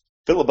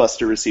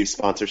Filibuster receives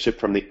sponsorship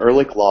from the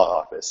Ehrlich Law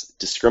Office,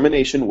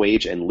 discrimination,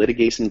 wage, and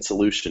litigation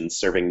solutions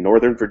serving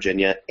Northern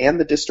Virginia and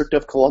the District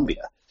of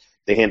Columbia.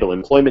 They handle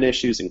employment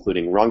issues,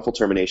 including wrongful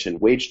termination,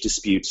 wage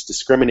disputes,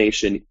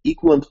 discrimination,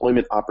 equal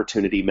employment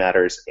opportunity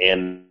matters,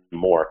 and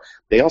more.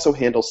 They also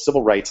handle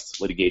civil rights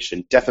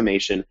litigation,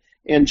 defamation,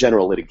 and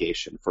general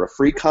litigation. For a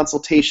free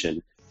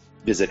consultation,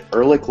 visit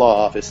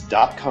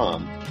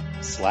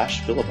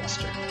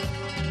ehrlichlawoffice.com/filibuster.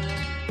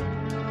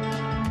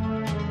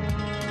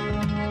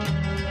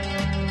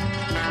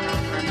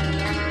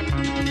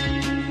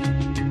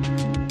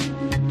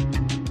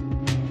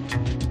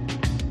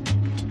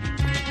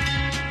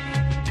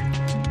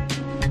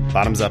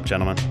 Bottoms up,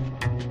 gentlemen.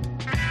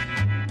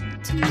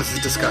 This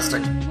is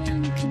disgusting.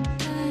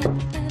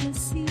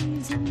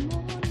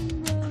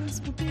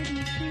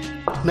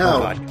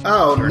 No.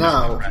 Oh,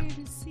 no.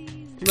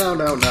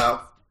 No.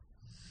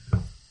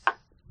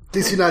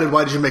 DC United,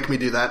 why did you make me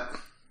do that?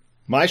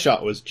 My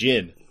shot was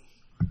gin.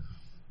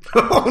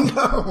 Oh,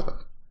 no.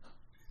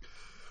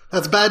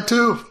 That's bad,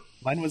 too.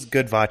 Mine was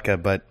good vodka,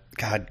 but,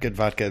 God, good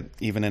vodka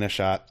even in a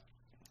shot.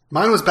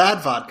 Mine was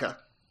bad vodka.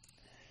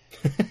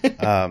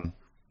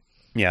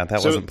 Yeah,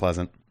 that wasn't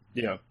pleasant.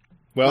 Yeah.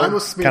 Well, mine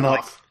was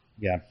Smirnoff.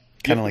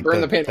 Kind of like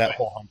burn the paint that away.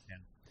 whole home can.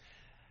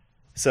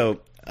 So,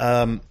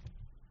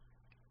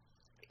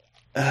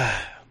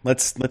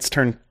 let's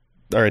turn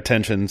our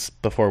attentions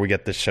before we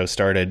get this show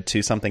started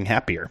to something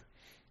happier,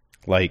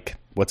 like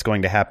what's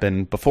going to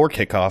happen before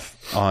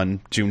kickoff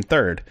on June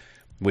 3rd,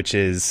 which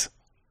is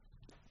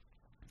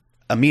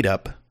a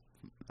meetup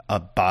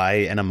by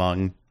and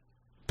among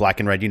Black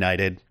and Red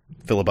United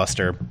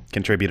Filibuster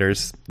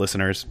contributors,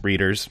 listeners,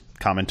 readers,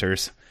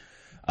 commenters,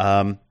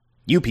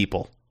 you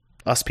people,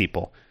 us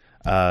people.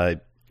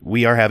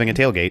 We are having a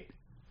tailgate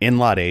in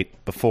Lot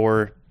 8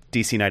 before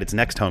DC United's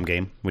next home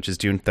game, which is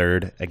June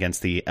 3rd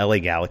against the LA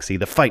Galaxy,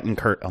 the Fightin'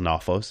 Kurt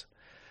Onofos.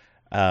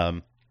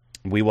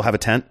 We will have a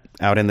tent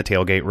out in the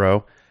tailgate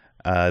row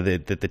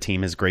that the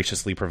team has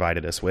graciously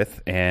provided us with,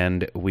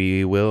 and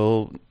we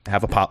will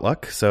have a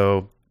potluck.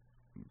 So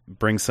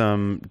bring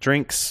some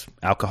drinks,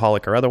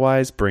 alcoholic or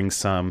otherwise. Bring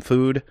some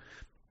food,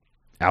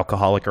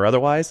 alcoholic or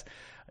otherwise,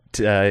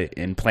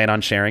 and plan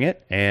on sharing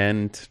it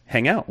and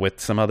hang out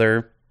with some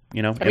other,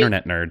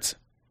 internet nerds.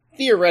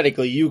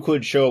 Theoretically, you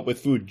could show up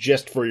with food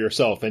just for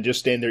yourself and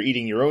just stand there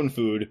eating your own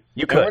food.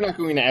 You could. We're not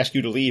going to ask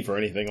you to leave or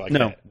anything like that.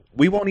 No,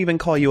 we won't even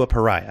call you a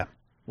pariah.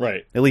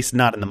 Right. At least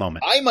not in the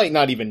moment. I might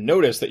not even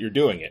notice that you're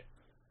doing it.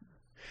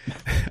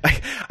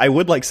 I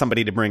would like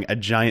somebody to bring a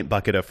giant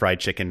bucket of fried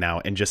chicken now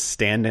and just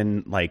stand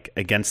in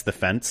against the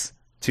fence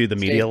to the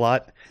media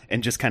lot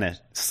and just kind of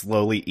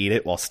slowly eat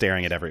it while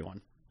staring at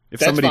everyone.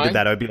 If That's somebody fine. did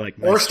that, I would be like,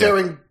 Or nice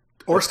joke.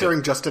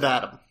 staring just at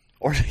Adam.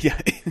 Or yeah,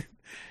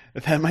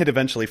 that might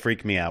eventually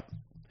freak me out.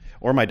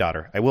 Or my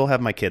daughter. I will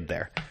have my kid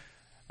there,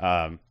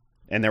 and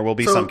there will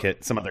be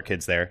some other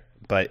kids there.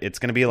 But it's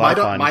going to be a lot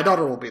of fun. My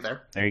daughter will be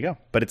there. There you go.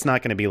 But it's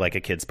not going to be like a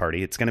kids'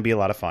 party. It's going to be a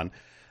lot of fun.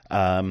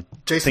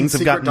 Jason's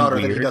secret daughter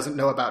that he doesn't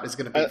know about is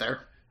going to be there.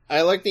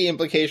 I like the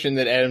implication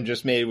that Adam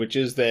just made, which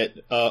is that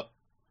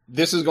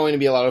this is going to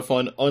be a lot of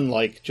fun,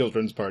 unlike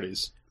children's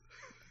parties.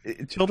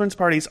 Children's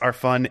parties are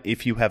fun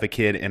if you have a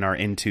kid and are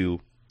into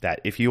that.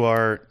 If you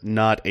are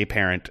not a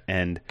parent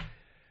and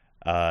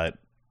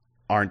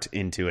aren't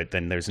into it,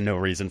 then there's no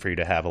reason for you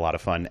to have a lot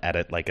of fun at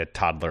it like a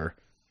toddler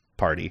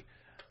party.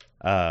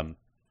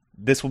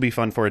 This will be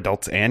fun for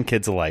adults and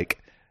kids alike.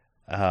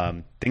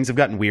 Things have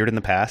gotten weird in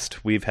the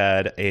past. We've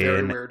had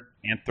an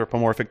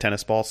anthropomorphic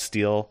tennis ball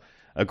steal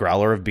a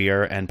growler of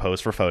beer and pose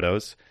for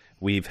photos.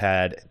 We've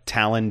had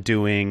Talon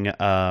doing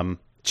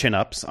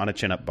chin-ups on a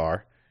chin-up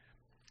bar.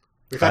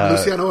 We've had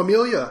Luciano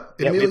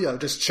Emilio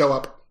just show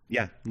up.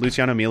 Yeah,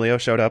 Luciano Emilio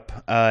showed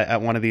up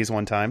at one of these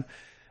one time.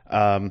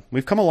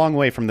 We've come a long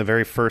way from the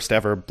very first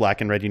ever Black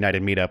and Red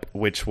United meetup,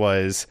 which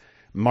was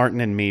Martin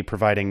and me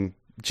providing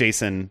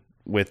Jason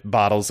with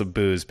bottles of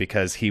booze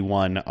because he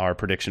won our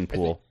prediction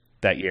pool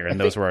that year, and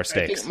those were our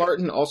stakes. I think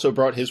Martin also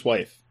brought his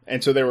wife,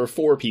 and so there were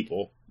 4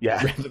 people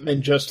rather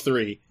than just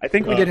 3. I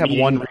think we did have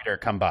one reader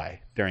come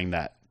by during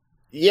that.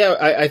 Yeah,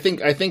 I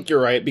think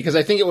you're right, because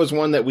I think it was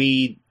one that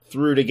we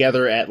threw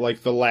together at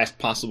the last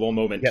possible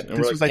moment. Yeah,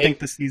 this was, I think,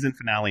 the season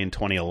finale in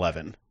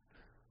 2011.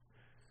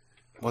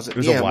 Was it? It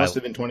was yeah, a it while. must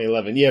have been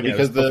 2011. Yeah,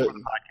 because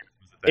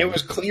it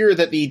was clear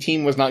that the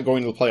team was not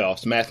going to the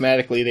playoffs.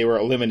 Mathematically, they were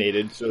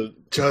eliminated. So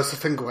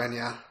Joseph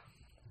Nguyen.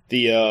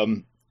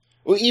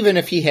 Well, even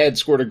if he had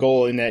scored a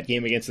goal in that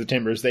game against the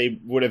Timbers, they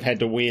would have had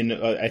to win,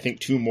 I think,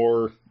 2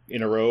 more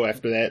in a row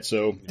after that.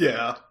 So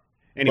yeah.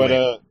 Anyway,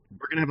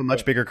 we're gonna have a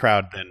much bigger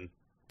crowd than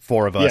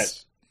 4 of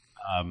us.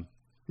 Yes.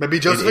 Maybe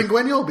Joseph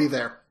Nguyen will be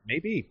there.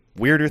 Maybe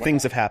weirder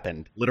things have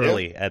happened,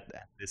 literally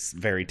at this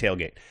very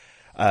tailgate.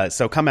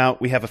 So come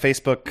out. We have a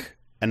Facebook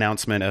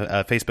announcement,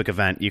 a Facebook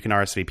event you can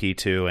RSVP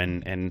to,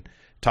 and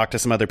talk to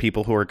some other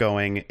people who are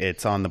going.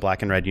 It's on the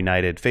Black and Red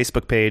United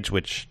Facebook page,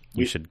 which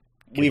you should.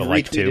 We've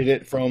retweeted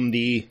it from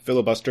the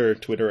Filibuster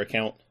Twitter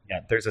account.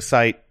 Yeah, there's a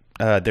site.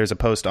 There's a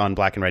post on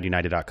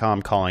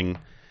blackandredunited.com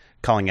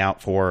calling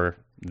out for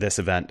this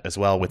event as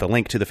well with a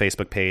link to the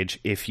Facebook page.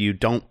 If you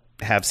don't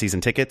have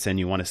season tickets and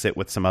you want to sit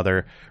with some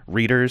other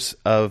readers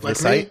of the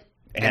site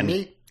and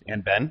Ben,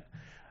 then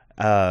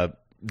I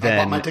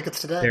bought my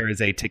tickets today. There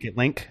is a ticket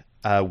link.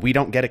 We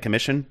don't get a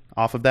commission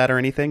off of that or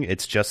anything.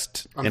 It's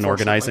just an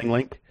organizing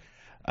link.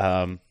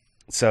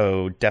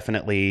 So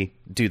definitely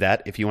do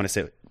that if you want to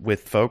sit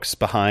with folks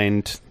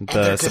behind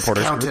the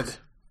supporters group.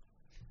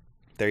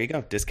 There you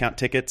go. Discount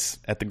tickets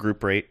at the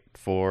group rate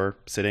for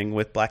sitting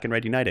with Black and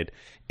Red United.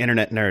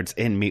 Internet nerds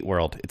in Meat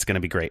World. It's going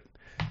to be great.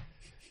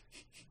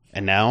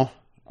 And now,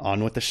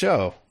 on with the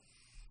show.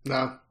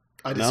 No,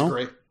 I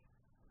disagree.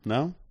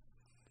 No?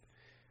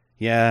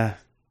 Yeah.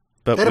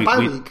 But they had a bye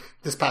week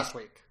this past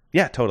week.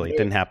 Yeah, totally. It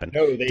didn't happen.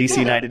 No, DC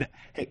United.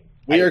 Hey,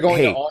 we are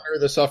going to honor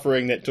the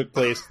suffering that took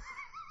place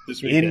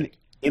this weekend.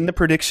 In the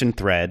prediction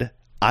thread,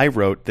 I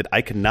wrote that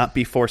I could not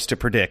be forced to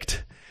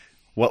predict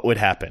what would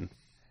happen.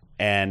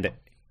 And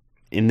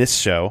in this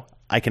show,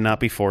 I cannot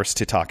be forced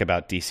to talk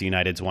about DC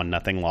United's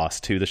 1-0 loss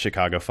to the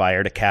Chicago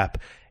Fire to cap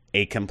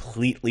a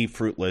completely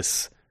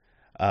fruitless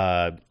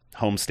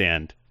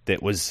homestand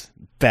that was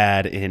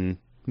bad in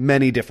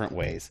many different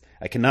ways.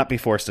 I cannot be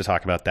forced to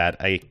talk about that.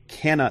 I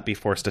cannot be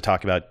forced to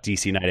talk about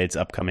DC United's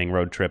upcoming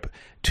road trip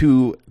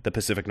to the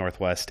Pacific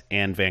Northwest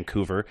and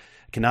Vancouver.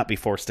 I cannot be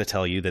forced to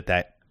tell you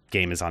that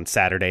game is on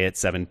Saturday at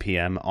 7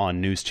 p.m. on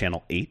News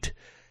Channel 8.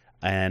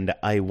 And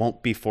I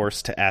won't be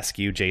forced to ask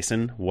you,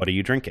 Jason, what are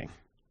you drinking?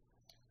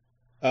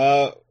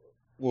 Well,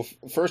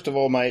 first of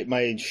all, my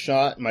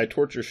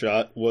torture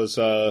shot was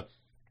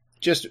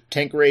just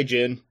Tanqueray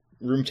gin,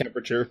 room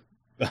temperature,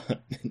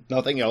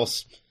 nothing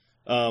else.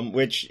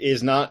 Which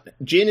is not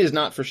gin is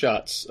not for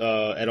shots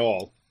at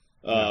all.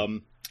 I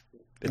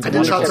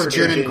did shots of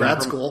gin in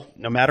grad school.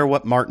 No matter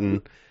what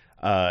Martin,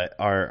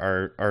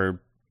 our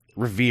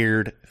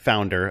revered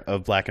founder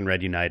of Black and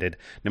Red United,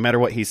 no matter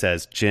what he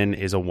says, gin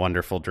is a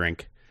wonderful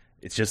drink.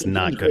 It's just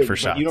not good for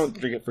shots. You don't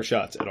drink it for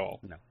shots at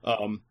all.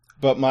 No.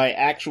 But my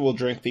actual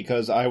drink,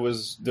 because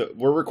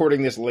we're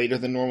recording this later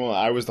than normal.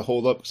 I was the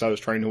holdup because I was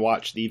trying to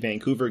watch the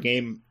Vancouver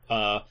game.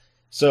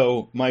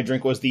 So my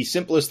drink was the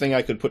simplest thing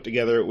I could put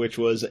together, which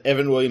was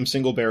Evan Williams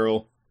single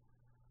barrel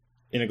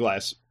in a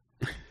glass.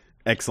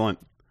 Excellent.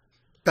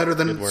 Better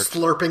than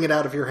slurping it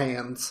out of your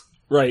hands.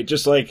 Right,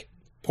 just like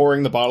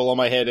pouring the bottle on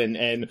my head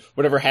and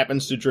whatever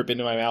happens to drip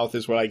into my mouth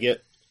is what I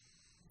get.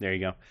 There you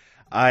go.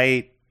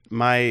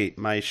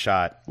 My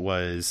shot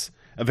was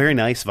a very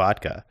nice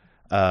vodka.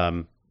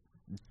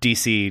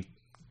 DC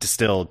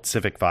distilled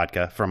Civic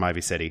vodka from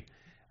Ivy City.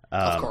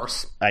 Of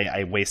course.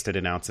 I wasted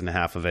 1.5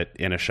 ounces of it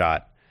in a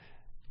shot.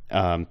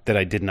 That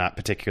I did not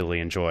particularly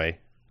enjoy,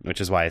 which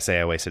is why I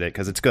say I wasted it,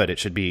 because it's good. It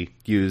should be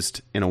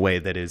used in a way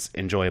that is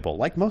enjoyable.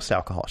 Like most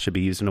alcohol should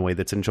be used in a way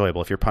that's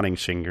enjoyable. If you're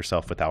punishing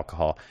yourself with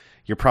alcohol,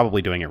 you're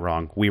probably doing it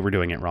wrong. We were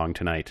doing it wrong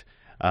tonight.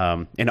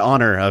 In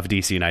honor of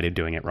DC United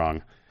doing it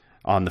wrong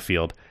on the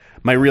field.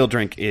 My real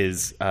drink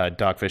is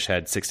Dogfish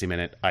Head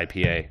 60-minute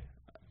IPA,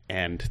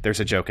 and there's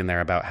a joke in there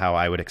about how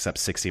I would accept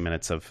 60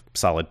 minutes of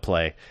solid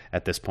play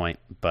at this point,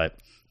 but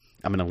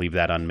I'm going to leave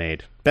that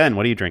unmade. Ben,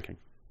 what are you drinking?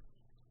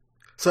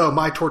 So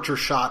my torture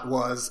shot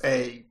was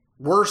a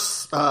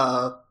worse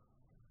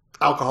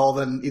alcohol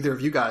than either of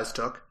you guys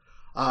took.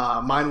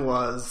 Mine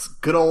was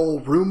good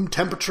old room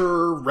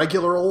temperature,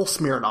 regular old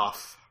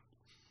Smirnoff.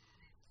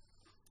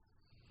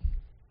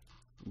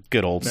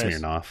 Good old nice.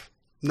 Smirnoff.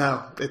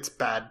 No, it's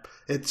bad.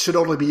 It should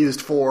only be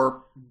used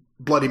for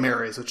Bloody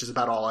Marys, which is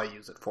about all I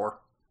use it for.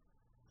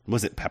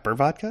 Was it pepper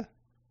vodka?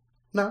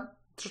 No,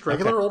 just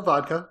regular old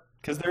vodka.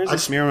 Because there is a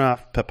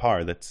Smirnoff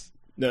Pepar that's...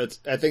 No,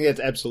 I think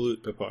that's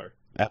Absolute Pepar.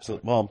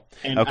 Absolutely. Well,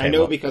 and I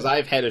know because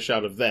I've had a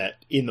shot of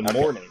that in the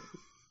morning.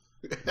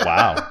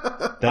 Wow.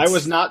 I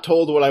was not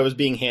told what I was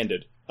being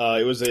handed.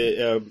 It was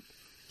a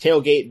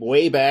tailgate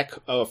way back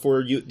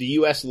for the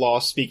U.S.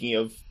 loss, speaking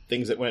of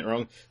things that went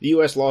wrong. The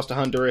U.S. lost to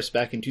Honduras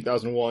back in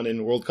 2001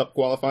 in World Cup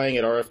qualifying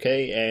at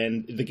RFK,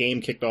 and the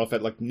game kicked off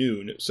at like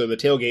noon. So the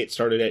tailgate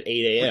started at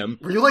 8 a.m.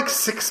 Were you like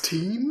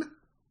 16?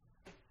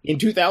 In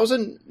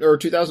 2000? Or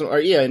 2000? Or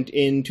yeah,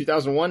 in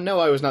 2001? No,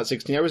 I was not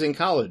 16. I was in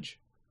college.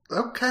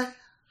 Okay.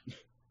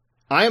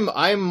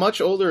 I'm much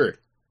older,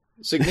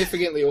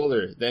 significantly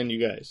older than you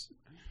guys.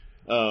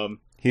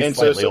 He's and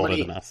slightly so older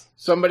than us.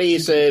 Somebody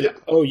said,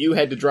 "Oh, you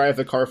had to drive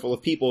the car full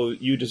of people.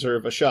 You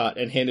deserve a shot,"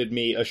 and handed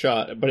me a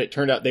shot. But it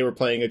turned out they were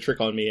playing a trick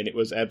on me, and it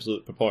was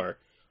Absolute Pepar.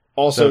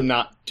 Also,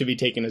 not to be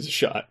taken as a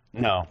shot.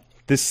 No,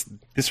 this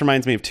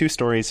reminds me of two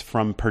stories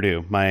from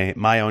Purdue,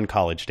 my own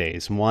college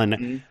days.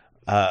 One,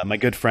 my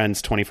good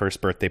friend's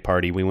 21st birthday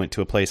party. We went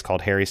to a place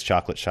called Harry's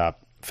Chocolate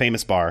Shop,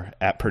 famous bar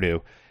at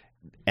Purdue,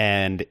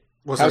 and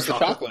how's the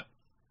chocolate?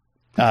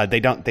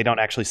 They don't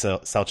actually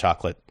sell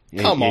chocolate.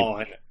 Come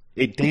on.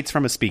 It dates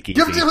from a speakeasy.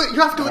 You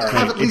have to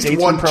have at least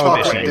one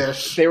chocolate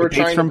dish. They were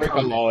trying to break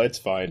a law. It's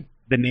fine.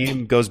 The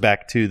name goes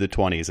back to the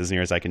 20s, as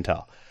near as I can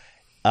tell.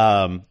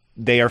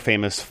 They are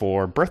famous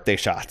for birthday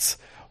shots,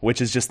 which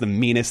is just the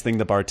meanest thing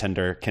the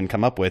bartender can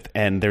come up with.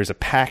 And there's a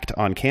pact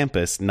on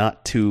campus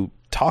not to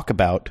talk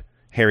about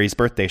Harry's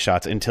birthday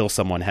shots until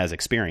someone has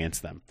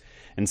experienced them.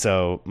 And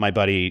so my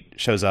buddy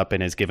shows up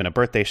and is given a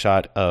birthday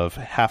shot of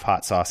half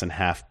hot sauce and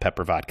half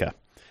pepper vodka.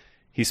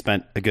 He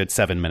spent a good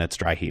 7 minutes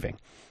dry heaving.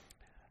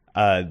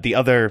 The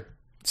other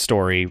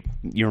story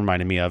you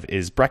reminded me of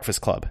is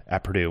Breakfast Club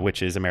at Purdue,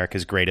 which is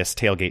America's greatest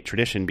tailgate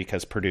tradition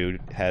because Purdue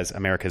has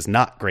America's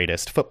not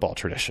greatest football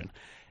tradition.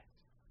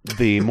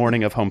 The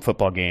morning of home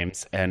football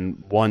games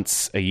and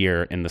once a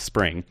year in the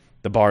spring,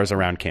 the bars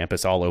around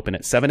campus all open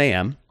at 7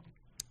 a.m.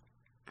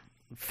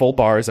 Full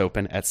bars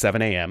open at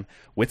 7 a.m.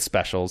 with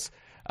specials,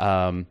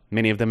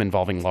 many of them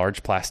involving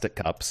large plastic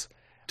cups.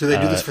 Do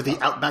they do this for the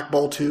Outback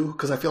Bowl too?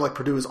 Because I feel like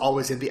Purdue is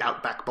always in the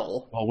Outback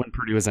Bowl. Well, when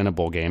Purdue is in a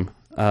bowl game,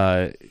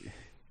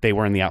 they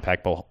were in the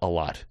Outback Bowl a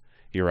lot.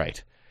 You're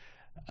right.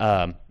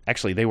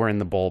 Actually, they were in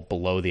the bowl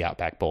below the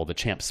Outback Bowl, the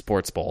Champs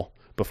Sports Bowl,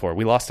 before.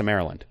 We lost to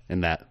Maryland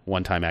in that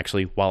one time,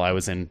 actually, while I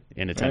was in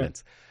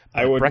attendance.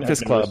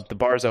 Breakfast Club, the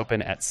bars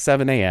open at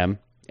 7 a.m.,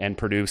 and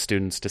Purdue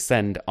students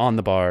descend on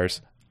the bars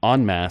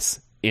en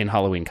masse in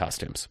Halloween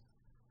costumes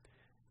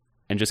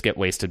and just get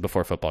wasted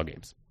before football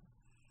games.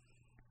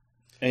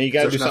 And you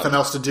got There's nothing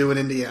else to do in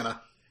Indiana.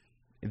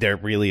 There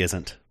really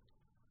isn't.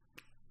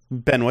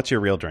 Ben, what's your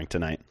real drink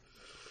tonight?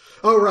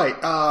 Oh, right.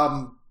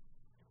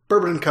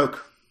 Bourbon and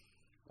Coke.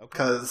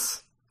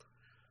 Because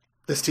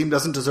this team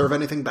doesn't deserve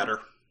anything better.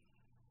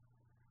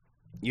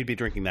 You'd be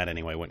drinking that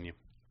anyway, wouldn't you?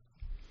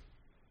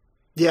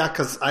 Yeah,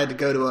 because I had to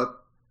go to a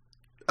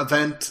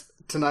event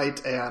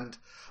tonight, and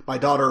my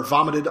daughter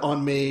vomited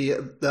on me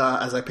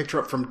as I picked her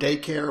up from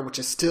daycare, which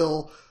is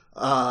still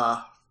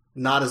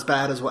not as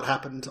bad as what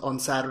happened on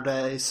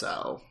Saturday.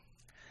 So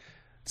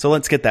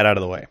let's get that out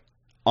of the way.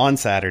 On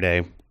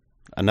Saturday,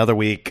 another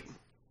week,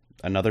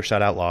 another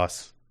shutout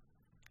loss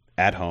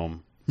at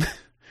home.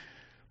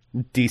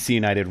 DC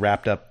United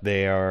wrapped up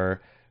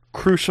their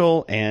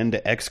crucial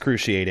and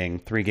excruciating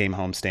 3-game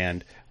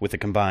homestand with a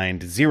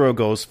combined 0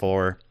 goals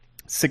for,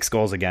 6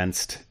 goals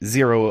against,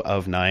 0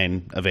 of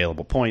 9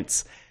 available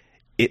points.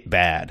 It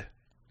bad,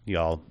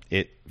 y'all.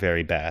 It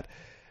very bad.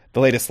 The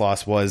latest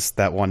loss was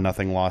that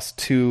 1-0 loss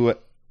to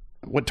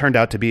what turned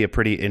out to be a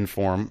pretty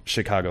in-form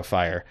Chicago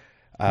Fire.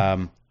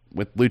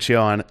 With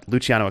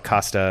Luciano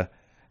Acosta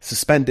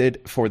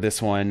suspended for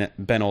this one,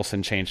 Ben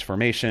Olsen changed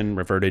formation,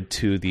 reverted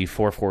to the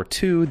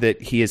 4-4-2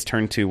 that he has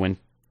turned to when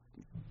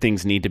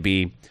things need to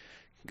be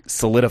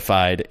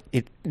solidified.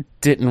 It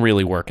didn't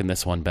really work in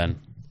this one,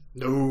 Ben.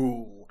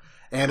 No.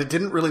 And it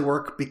didn't really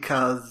work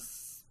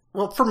because,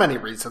 well, for many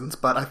reasons,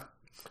 but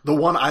the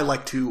one I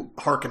like to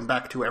hearken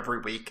back to every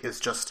week is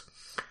just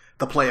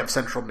the play of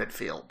central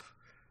midfield.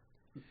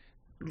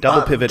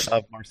 Double pivot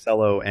of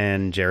Marcelo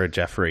and Jared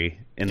Jeffrey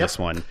in this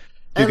one.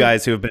 Two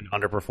guys who have been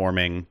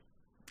underperforming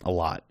a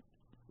lot.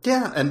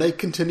 Yeah, and they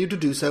continue to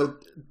do so.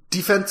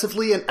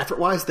 Defensively and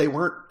effort-wise, they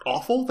weren't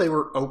awful. They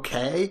were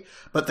okay,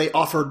 but they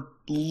offered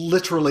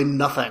literally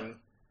nothing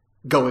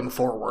going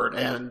forward,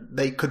 and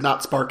they could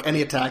not spark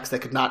any attacks. They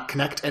could not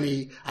connect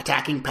any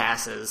attacking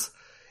passes.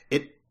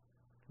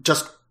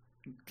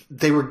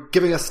 They were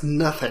giving us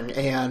nothing,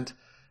 and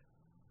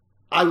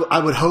I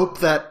would hope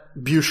that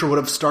Buescher would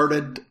have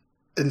started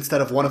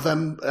instead of one of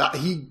them.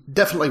 He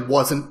definitely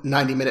wasn't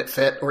 90-minute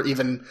fit or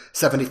even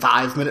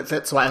 75-minute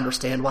fit, so I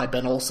understand why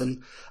Ben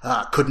Olsen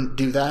couldn't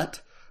do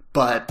that.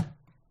 But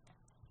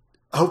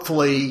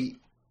hopefully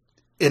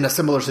in a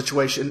similar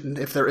situation,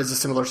 if there is a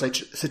similar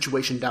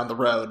situation down the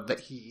road,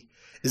 that he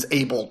is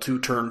able to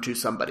turn to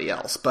somebody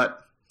else.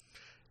 But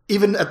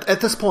even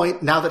at this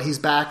point, now that he's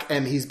back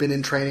and he's been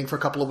in training for a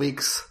couple of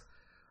weeks,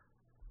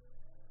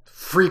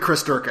 free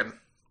Chris Durkin.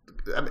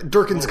 I mean,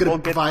 Durkin's going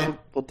to provide...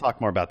 We'll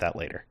talk more about that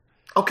later.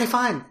 Okay,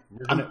 fine.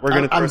 We're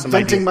going to throw some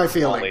venting my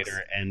feelings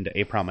later, and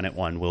a prominent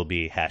one will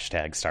be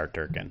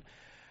 #StartDurkin.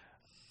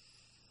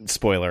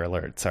 Spoiler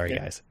alert. Sorry,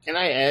 guys. Can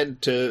I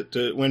add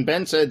to when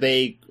Ben said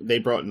they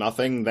brought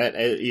nothing, that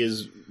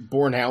is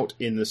borne out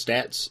in the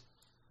stats.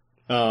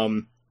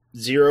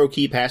 0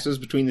 key passes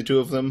between the two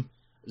of them.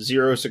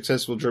 0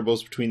 successful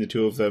dribbles between the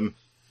two of them.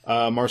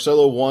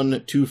 Marcelo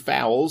won 2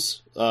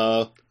 fouls.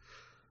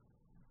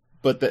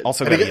 But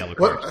also got a yellow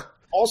card.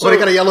 He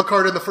got a yellow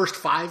card in the first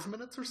 5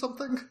 minutes or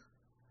something?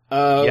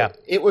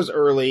 It was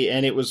early,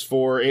 and it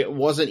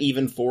wasn't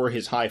even for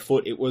his high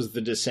foot. It was the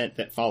descent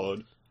that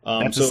followed.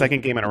 That's the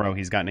second game in a row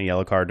he's gotten a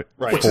yellow card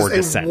for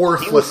descent. A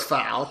worthless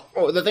foul.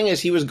 Oh, the thing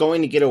is, he was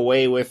going to get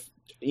away with,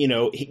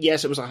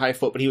 yes, it was a high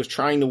foot, but he was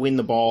trying to win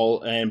the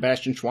ball, and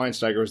Bastian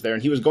Schweinsteiger was there,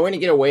 and he was going to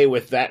get away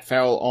with that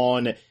foul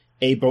on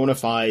a bona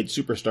fide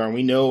superstar. And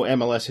we know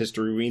MLS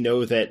history. We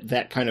know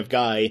that kind of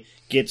guy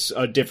gets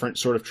a different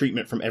sort of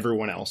treatment from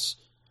everyone else.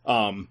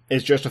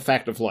 It's just a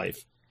fact of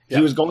life. Yep.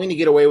 He was going to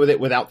get away with it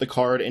without the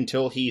card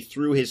until he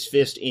threw his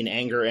fist in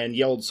anger and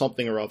yelled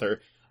something or other.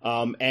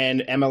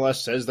 And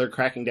MLS says they're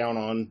cracking down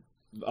on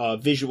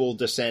visual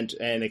dissent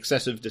and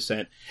excessive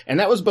dissent. And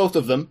that was both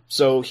of them.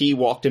 So he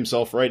walked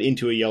himself right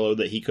into a yellow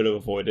that he could have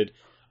avoided.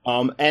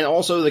 And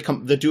also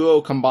the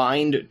duo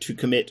combined to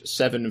commit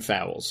 7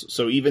 fouls.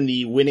 So even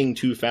the winning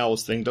 2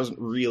 fouls thing doesn't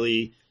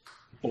really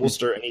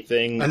bolster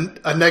anything. A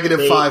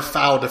 -5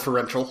 foul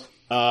differential.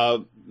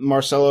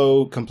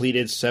 Marcelo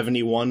completed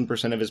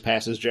 71% of his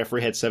passes.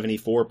 Jeffrey had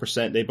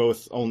 74%. They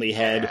both only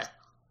had...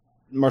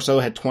 Marcelo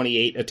had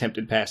 28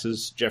 attempted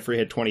passes. Jeffrey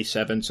had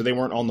 27, so they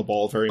weren't on the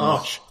ball very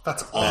much.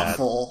 That's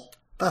awful.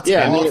 That's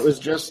yeah, awful. I mean, it was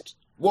just...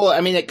 Well,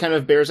 I mean, it kind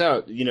of bears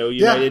out.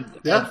 United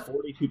had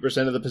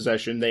 42% of the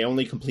possession. They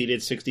only completed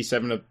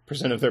 67%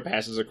 of their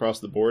passes across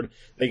the board.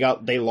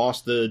 They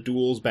lost the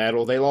duels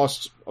battle. They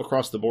lost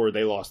across the board.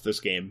 They lost this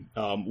game.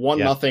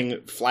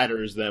 1-0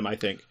 flatters them, I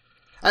think.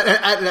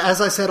 And as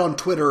I said on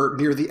Twitter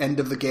near the end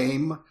of the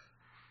game,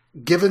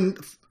 given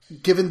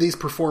these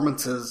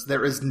performances,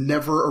 there is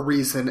never a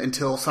reason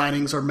until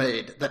signings are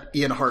made that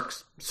Ian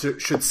Harkes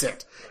should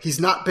sit. He's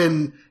not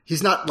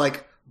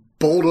like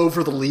bowled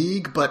over the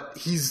league, but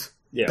he's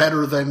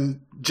better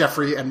than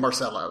Jeffrey and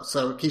Marcelo,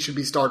 so he should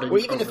be starting.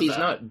 Well, even if he's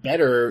not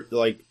better,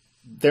 like,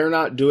 they're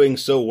not doing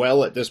so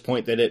well at this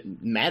point that it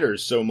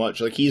matters so much.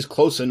 Like, he's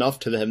close enough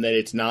to them that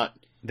it's not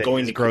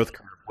going to growth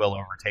curve will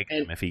overtake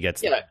him if he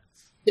gets there.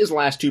 His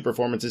last two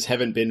performances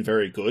haven't been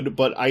very good,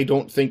 but I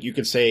don't think you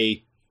could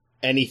say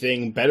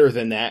anything better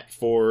than that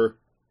for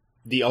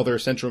the other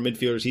central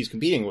midfielders he's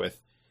competing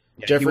with.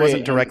 Yeah, Jeffrey he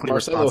wasn't directly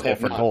responsible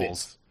for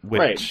goals.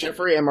 Right,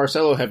 Jeffrey and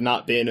Marcelo have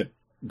not been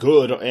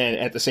good, and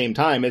at the same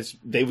time,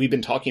 we've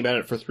been talking about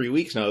it for 3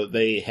 weeks now.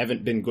 They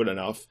haven't been good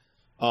enough.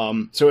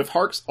 So if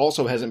Harkes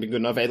also hasn't been good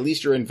enough, at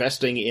least you're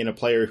investing in a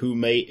player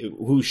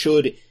who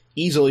should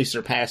easily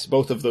surpass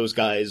both of those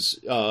guys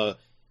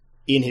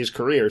in his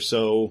career.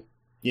 So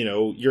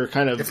you're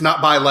kind of, if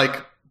not by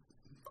like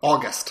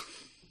August.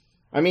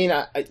 I mean,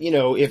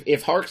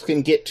 if Harkes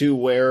can get to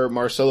where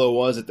Marcelo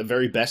was at the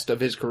very best of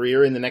his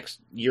career in the next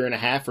year and a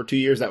half or 2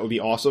 years, that would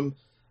be awesome.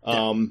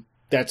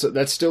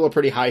 That's still a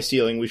pretty high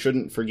ceiling. We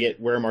shouldn't forget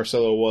where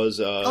Marcelo was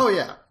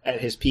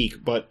at his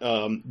peak, but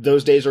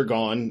those days are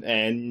gone,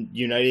 and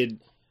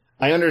United,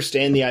 I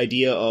understand the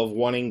idea of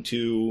wanting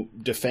to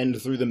defend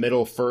through the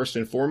middle first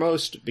and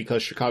foremost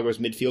because Chicago's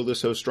midfield is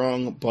so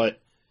strong, but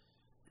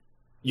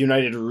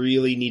United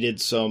really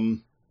needed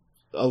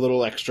a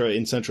little extra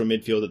in central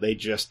midfield that they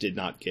just did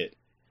not get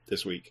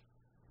this week.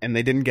 And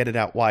they didn't get it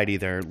out wide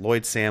either.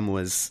 Lloyd Sam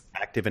was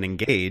active and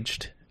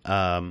engaged.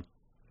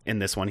 In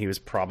this one, he was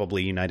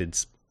probably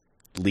United's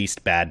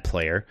least bad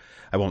player.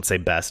 I won't say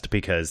best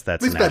because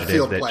that's an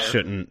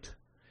adjective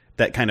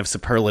that kind of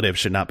superlative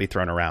should not be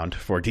thrown around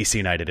for DC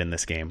United in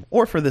this game,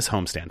 or for this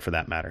homestand for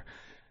that matter.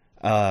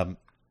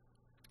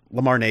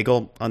 Lamar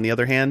Nagel, on the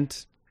other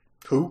hand.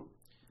 Who?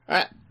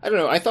 I don't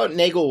know. I thought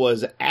Nagel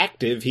was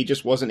active. He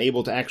just wasn't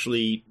able to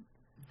actually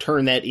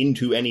turn that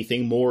into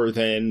anything more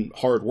than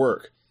hard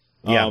work.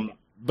 Yeah.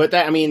 But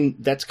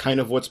that's kind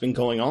of what's been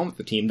going on with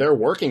the team. They're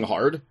working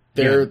hard.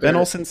 Ben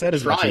Olsen said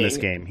as much in this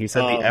game. He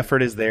said the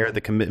effort is there,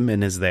 the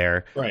commitment is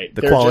there, right?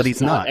 The quality's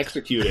just not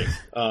executing.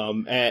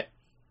 I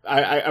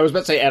was about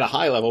to say at a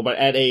high level, but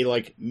at a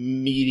like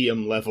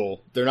medium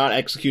level, they're not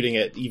executing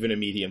at even a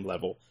medium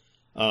level.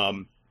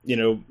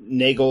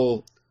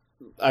 Nagel,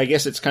 I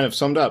guess it's kind of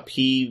summed up.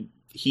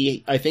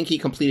 I think he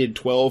completed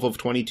 12 of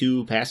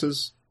 22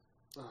 passes.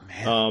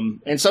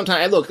 And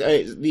sometimes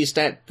these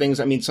stat things.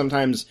 I mean,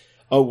 sometimes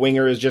a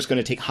winger is just going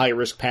to take high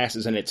risk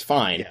passes and it's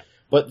fine. Yeah.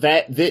 But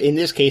in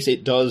this case,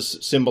 it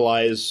does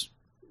symbolize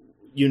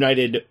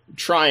United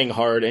trying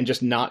hard and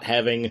just not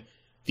having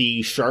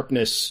the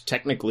sharpness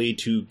technically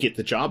to get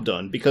the job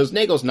done. Because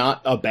Nagel's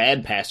not a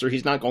bad passer.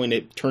 He's not going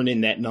to turn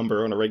in that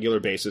number on a regular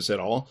basis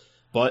at all.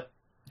 But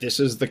this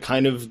is the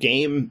kind of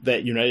game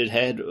that United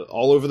had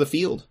all over the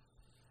field.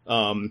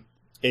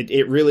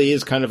 It really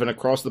is kind of an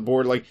across the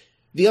board, like,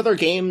 the other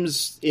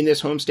games in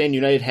this homestand,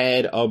 United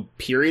had a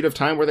period of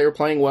time where they were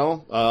playing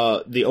well.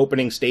 The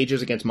opening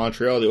stages against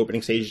Montreal, the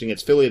opening stages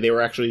against Philly, they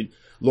were actually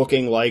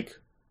looking like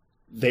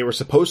they were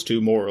supposed to,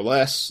 more or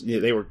less.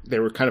 They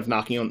were kind of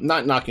not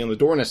knocking on the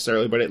door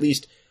necessarily, but at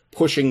least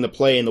pushing the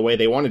play in the way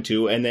they wanted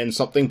to. And then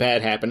something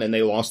bad happened and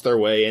they lost their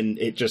way and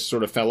it just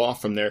sort of fell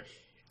off from there.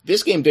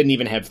 This game didn't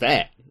even have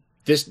that.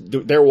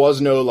 There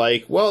was no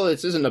like, well,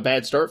 this isn't a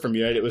bad start from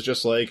United. It was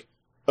just like,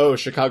 oh,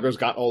 Chicago's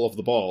got all of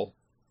the ball.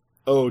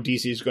 Oh,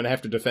 DC's going to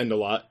have to defend a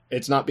lot.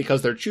 It's not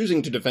because they're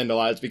choosing to defend a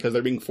lot, it's because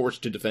they're being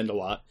forced to defend a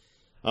lot.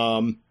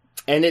 And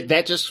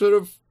that just sort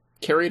of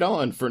carried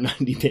on for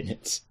 90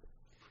 minutes.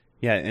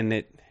 Yeah,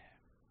 and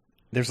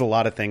there's a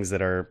lot of things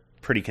that are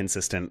pretty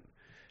consistent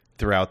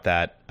throughout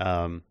that.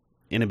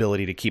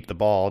 Inability to keep the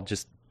ball,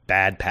 just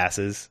bad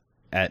passes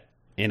at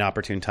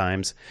inopportune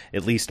times.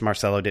 At least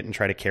Marcelo didn't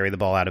try to carry the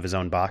ball out of his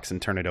own box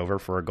and turn it over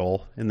for a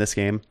goal in this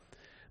game.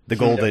 The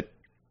goal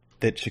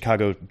that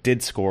Chicago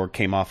did score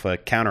came off a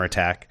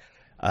counterattack.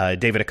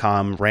 David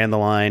Accam ran the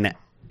line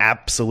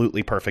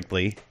absolutely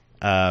perfectly.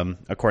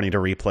 According to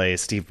replay,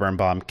 Steve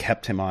Birnbaum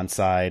kept him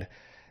onside,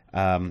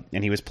 and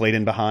he was played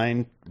in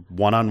behind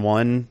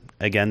one-on-one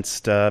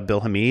against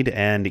Bill Hamid,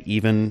 and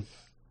even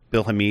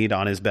Bill Hamid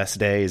on his best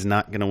day is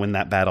not going to win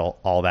that battle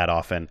all that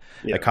often.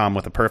 Yeah. Accam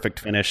with a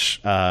perfect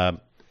finish,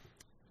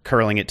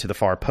 curling it to the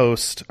far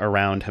post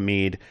around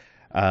Hamid,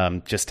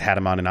 just had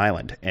him on an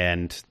island,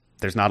 and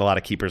there's not a lot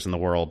of keepers in the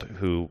world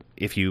who,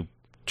 if you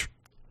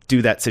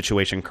do that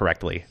situation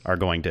correctly, are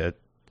going to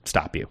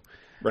stop you,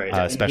 Right.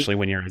 especially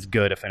when you're as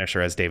good a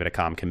finisher as David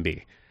Accam can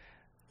be.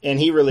 And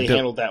he really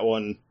handled that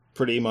one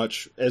pretty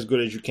much as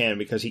good as you can,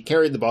 because he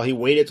carried the ball. He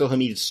waited till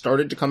Hamid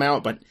started to come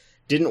out, but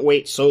didn't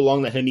wait so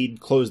long that Hamid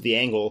closed the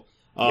angle.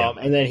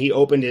 And then he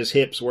opened his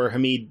hips where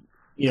Hamid,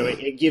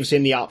 it gives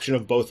him the option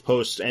of both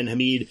posts, and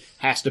Hamid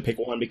has to pick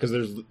one because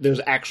there's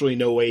actually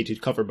no way to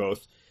cover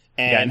both.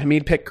 And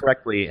Hamid picked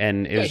correctly,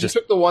 and it was he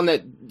took the one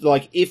that,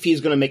 like, if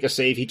he's going to make a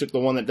save, he took the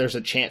one that there's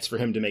a chance for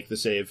him to make the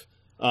save.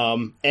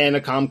 And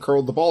Accam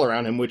curled the ball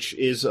around him, which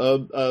is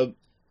a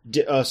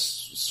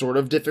sort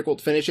of difficult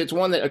finish. It's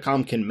one that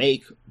Accam can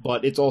make,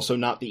 but it's also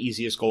not the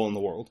easiest goal in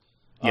the world.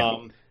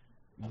 Yeah.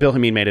 Bill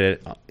Hamid made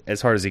it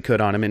as hard as he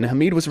could on him, and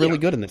Hamid was really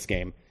good in this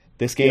game.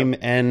 This game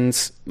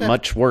ends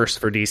much worse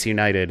for DC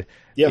United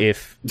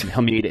if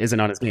Hamid isn't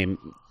on his game.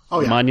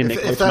 Manya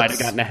Nicholas might have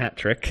gotten a hat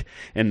trick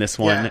in this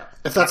one. Yeah.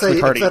 If that's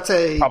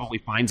a probably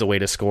finds a way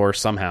to score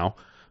somehow,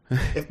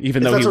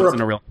 even though he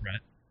wasn't a real threat.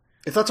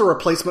 If that's a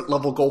replacement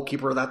level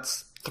goalkeeper,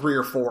 that's 3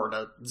 or 4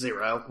 to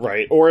 0.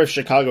 Right. Or if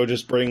Chicago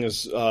just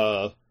brings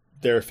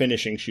their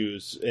finishing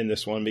shoes in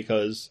this one,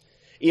 because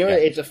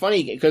it's a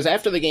funny, because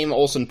after the game,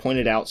 Olsen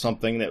pointed out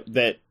something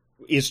that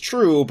is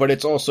true, but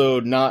it's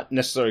also not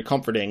necessarily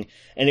comforting,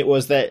 and it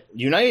was that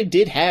United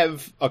did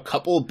have a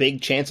couple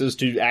big chances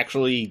to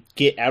actually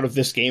get out of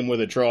this game with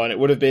a draw, and it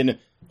would have been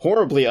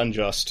horribly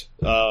unjust,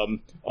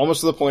 almost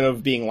to the point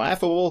of being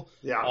laughable.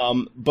 Yeah.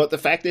 But the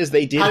fact is,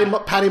 they did.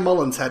 Patty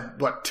Mullins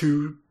had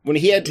 2 when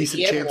he had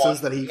decent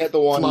chances that he had the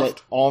one fluffed.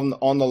 that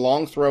on the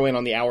long throw in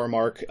on the hour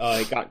mark,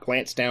 it got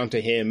glanced down to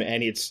him,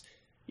 and it's.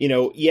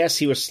 Yes,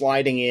 he was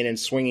sliding in and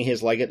swinging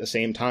his leg at the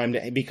same time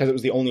because it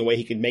was the only way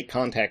he could make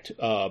contact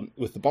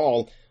with the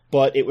ball,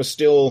 but it was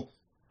still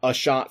a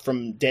shot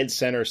from dead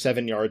center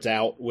 7 yards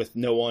out with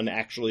no one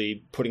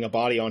actually putting a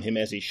body on him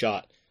as he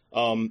shot.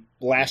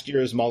 Last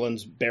year's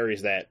Mullins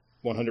buries that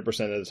 100%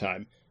 of the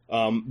time.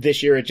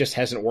 This year it just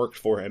hasn't worked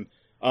for him.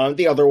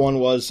 The other one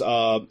was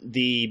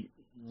the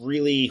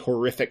really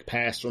horrific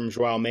pass from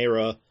Joao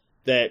Meira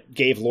that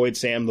gave Lloyd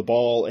Sam the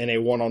ball in a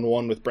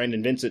one-on-one with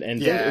Brendan Vincent.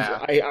 And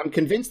I'm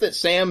convinced that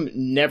Sam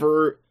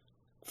never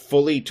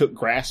fully took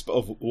grasp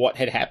of what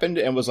had happened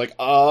and was like,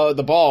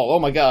 the ball, oh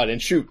my god, and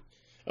shoot.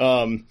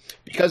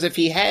 Because if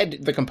he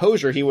had the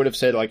composure, he would have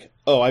said, like,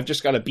 I've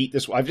just got to beat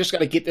this, I've just got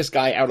to get this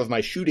guy out of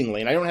my shooting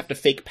lane. I don't have to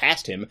fake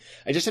past him.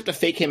 I just have to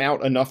fake him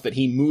out enough that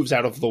he moves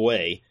out of the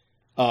way,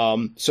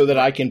 so that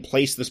I can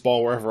place this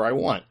ball wherever I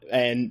want.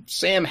 And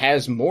Sam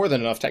has more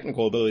than enough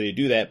technical ability to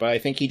do that, but I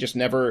think he just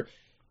never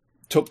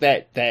took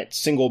that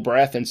single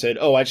breath and said,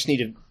 I just need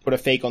to put a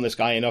fake on this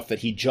guy enough that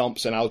he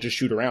jumps and I'll just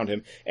shoot around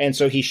him. And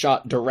so he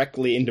shot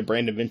directly into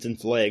Brandon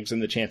Vincent's legs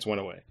and the chance went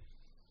away.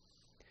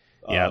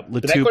 Yeah,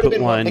 Letou put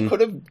one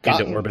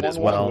into orbit as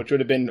well, which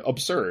would have been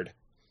absurd.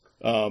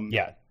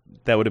 That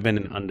would have been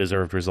an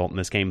undeserved result in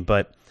this game.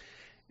 But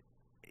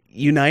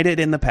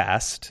United in the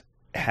past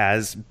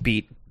has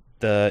beat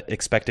the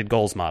expected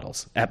goals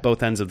models at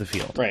both ends of the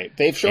field. Right.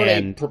 They've shown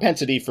a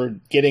propensity for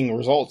getting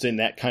results in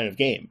that kind of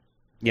game.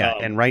 Yeah,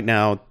 and right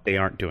now they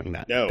aren't doing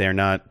that. No.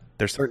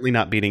 They're certainly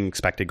not beating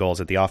expected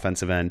goals at the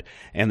offensive end,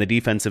 and the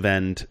defensive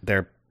end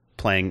they're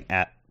playing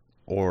at,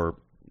 or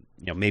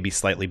maybe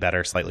slightly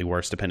better, slightly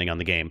worse depending on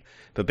the game,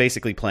 but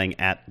basically playing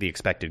at the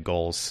expected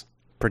goals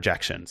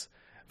projections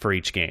for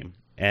each game.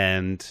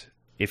 And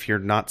if you're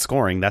not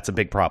scoring, that's a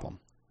big problem,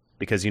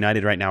 because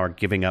United right now are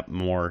giving up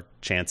more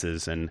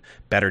chances and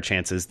better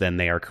chances than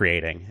they are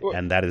creating,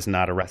 and that is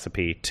not a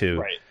recipe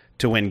to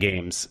win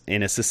games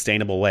in a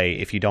sustainable way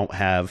if you don't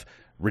have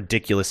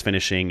ridiculous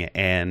finishing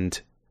and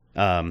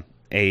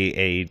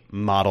a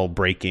model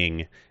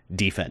breaking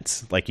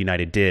defense like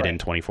United did in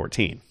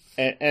 2014.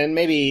 And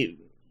maybe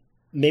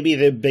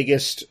the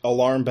biggest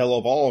alarm bell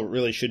of all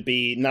really should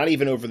be not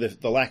even over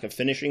the lack of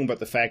finishing,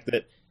 but the fact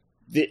that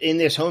in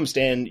this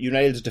homestand,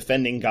 United's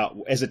defending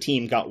as a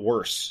team got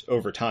worse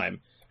over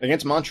time.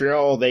 Against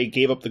Montreal, they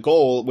gave up the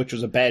goal, which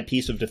was a bad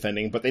piece of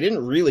defending, but they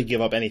didn't really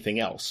give up anything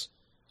else.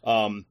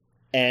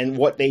 And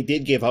what they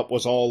did give up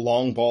was all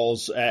long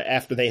balls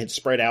after they had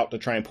spread out to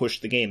try and push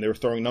the game. They were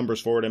throwing numbers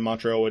forward, and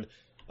Montreal would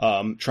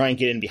try and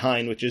get in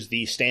behind, which is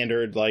the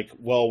standard,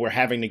 we're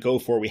having to go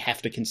for, we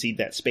have to concede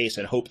that space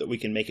and hope that we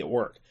can make it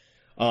work.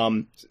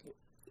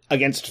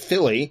 Against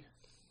Philly,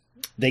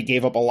 they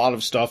gave up a lot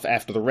of stuff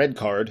after the red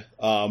card,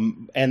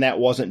 and that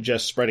wasn't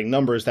just spreading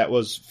numbers, that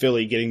was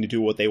Philly getting to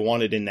do what they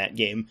wanted in that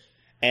game.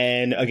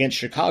 And against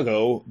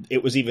Chicago,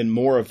 it was even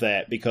more of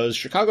that, because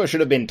Chicago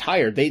should have been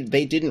tired. They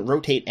didn't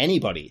rotate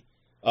anybody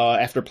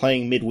after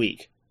playing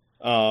midweek.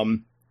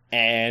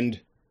 And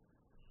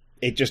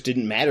it just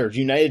didn't matter.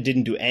 United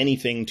didn't do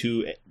anything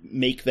to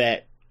make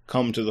that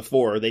come to the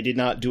fore. They did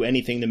not do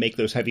anything to make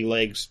those heavy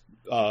legs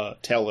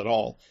tell at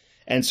all.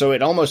 And so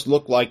it almost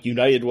looked like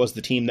United was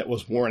the team that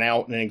was worn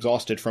out and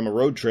exhausted from a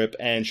road trip,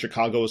 and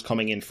Chicago was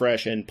coming in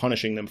fresh and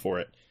punishing them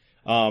for it.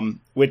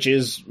 Which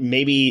is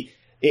maybe...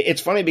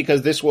 It's funny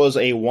because this was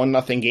a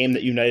 1-0 game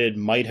that United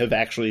might have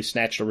actually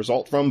snatched a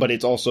result from, but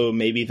it's also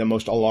maybe the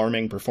most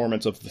alarming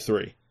performance of the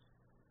three.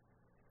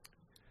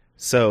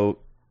 So,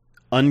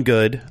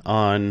 ungood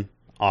on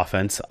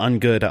offense,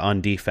 ungood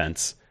on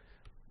defense.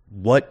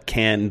 What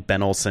can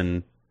Ben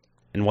Olsen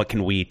and what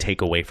can we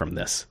take away from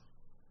this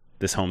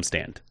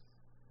homestand?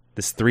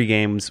 This 3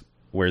 games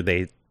where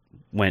they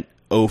went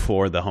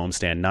 0-4 the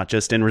homestand, not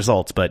just in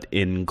results, but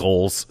in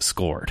goals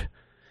scored.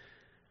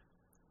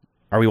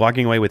 Are we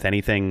walking away with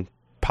anything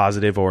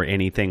positive or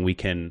anything we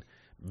can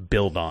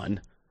build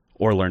on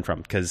or learn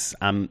from? Because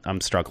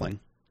I'm struggling.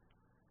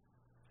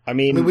 I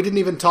mean, we didn't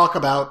even talk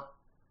about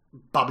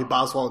Bobby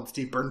Boswell and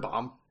Steve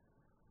Birnbaum.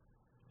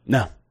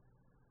 No.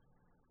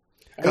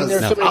 I mean,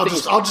 there's so many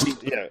things.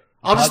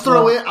 I'll just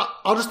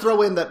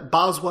throw in that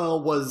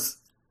Boswell was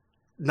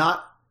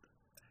not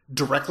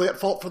directly at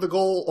fault for the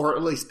goal, or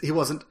at least he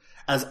wasn't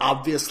as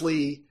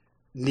obviously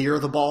near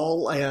the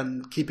ball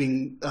and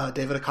keeping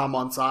David Accam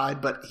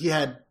onside, but he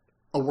had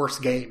a worse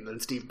game than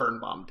Steve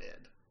Birnbaum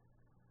did.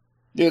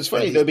 Dude, it's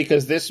funny though,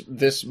 because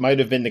this might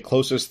have been the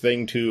closest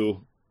thing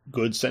to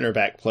good center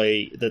back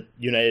play that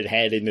United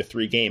had in the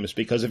 3 games,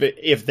 because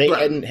if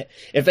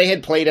they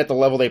had played at the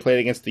level they played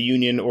against the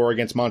Union or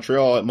against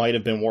Montreal, it might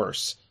have been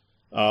worse.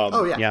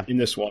 In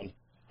this one.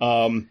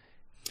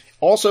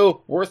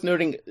 Also worth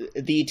noting,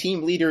 the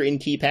team leader in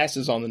key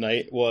passes on the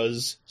night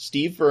was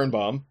Steve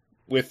Birnbaum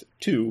with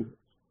 2.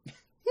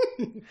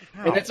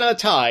 And it's not a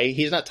tie.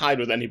 He's not tied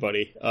with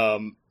anybody.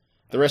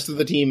 The rest of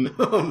the team,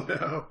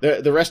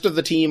 the rest of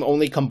the team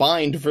only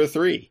combined for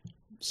 3.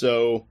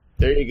 So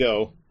there you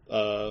go.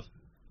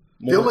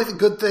 The only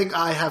good thing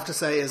I have to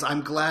say is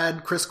I'm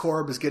glad Chris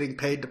Korb is getting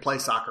paid to play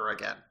soccer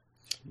again.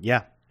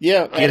 Yeah. He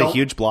had a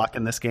huge block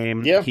in this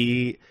game. Yeah.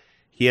 He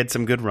had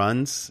some good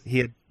runs. He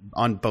had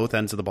on both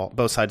sides of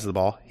the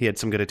ball. He had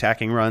some good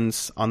attacking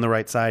runs on the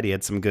right side. He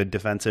had some good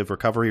defensive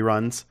recovery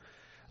runs.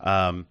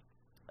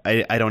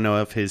 I don't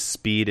know if his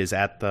speed is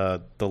at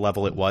the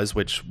level it was,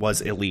 which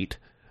was elite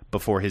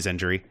before his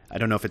injury. I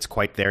don't know if it's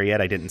quite there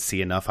yet. I didn't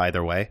see enough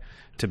either way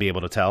to be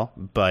able to tell,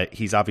 but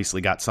he's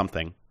obviously got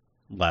something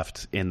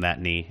left in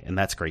that knee, and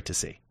that's great to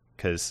see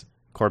because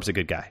Korb's a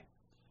good guy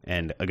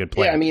and a good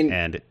player,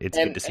 and it's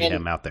good to see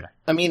him out there.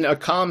 I mean,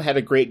 Accam had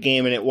a great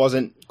game, and it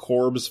wasn't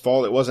Korb's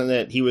fault. It wasn't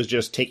that he was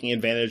just taking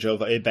advantage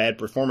of a bad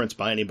performance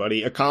by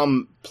anybody.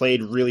 Accam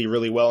played really,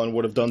 really well and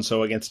would have done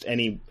so against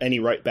any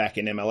right back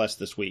in MLS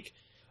this week.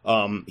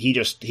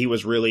 He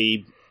was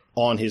really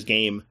on his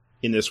game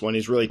in this one.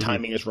 He's really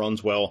timing his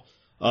runs well.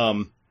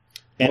 And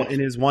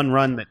his one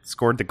run that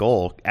scored the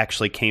goal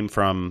actually came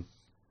from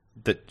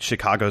the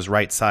Chicago's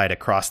right side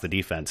across the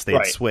defense. They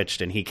had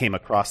switched, and he came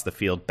across the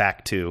field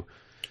back to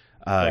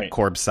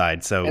Korb's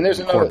side. So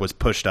Korb was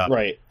pushed up.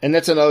 Right. And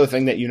that's another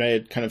thing that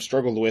United kind of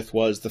struggled with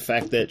was the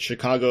fact that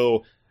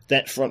Chicago,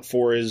 that front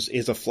 4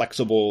 is a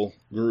flexible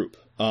group.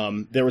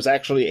 There was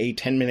actually a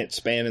 10-minute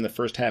span in the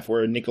first half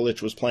where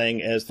Nikolic was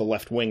playing as the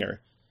left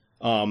winger.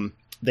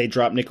 They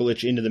dropped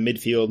Nikolic into the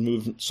midfield,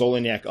 moved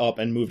Solignac up,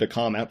 and moved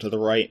Accam out to the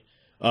right.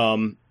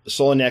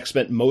 Solignac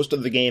spent most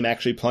of the game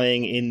actually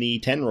playing in the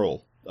 10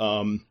 role.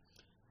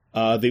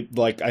 I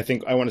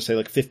think I want to say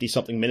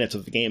 50-something minutes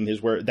of the game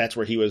that's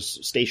where he was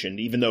stationed,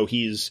 even though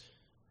he's,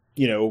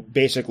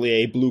 basically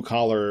a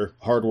blue-collar,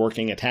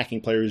 hard-working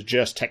attacking player who's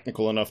just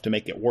technical enough to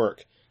make it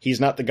work. He's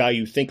not the guy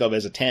you think of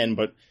as a 10,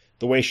 but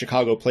the way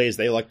Chicago plays,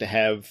 they like to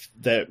have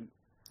that,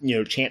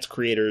 chance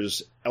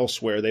creators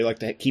elsewhere. They like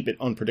to keep it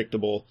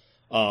unpredictable.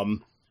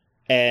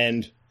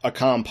 And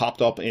Accam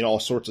popped up in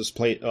all sorts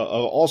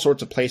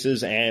of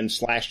places and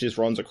slashed his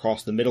runs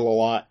across the middle a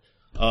lot.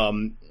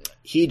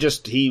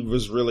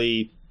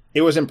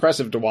 It was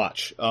impressive to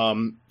watch.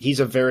 He's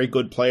a very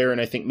good player,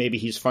 and I think maybe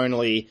he's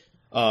finally,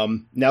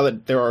 now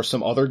that there are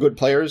some other good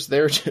players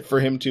there for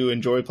him to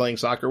enjoy playing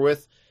soccer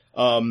with,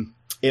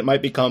 it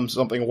might become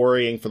something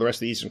worrying for the rest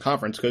of the Eastern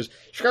Conference, because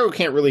Chicago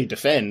can't really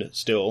defend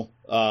still.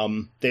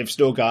 They've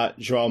still got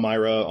Joao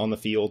Mira on the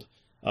field.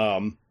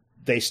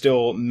 They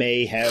still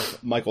may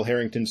have Michael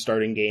Harrington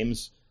starting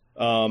games.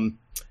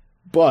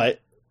 But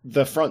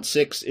the front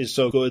 6 is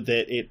so good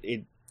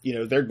that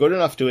they're good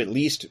enough to at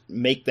least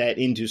make that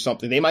into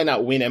something. They might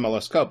not win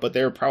MLS Cup, but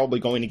they're probably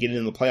going to get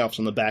in the playoffs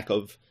on the back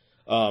of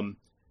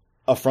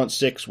a front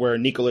 6 where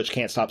Nikolic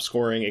can't stop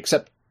scoring,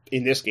 except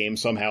in this game.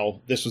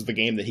 Somehow this was the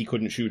game that he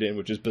couldn't shoot in,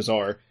 which is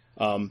bizarre.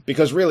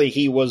 Because really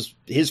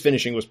his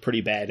finishing was pretty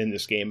bad in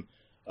this game.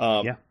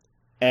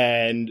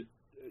 And,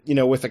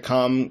 with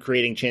Accam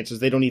creating chances,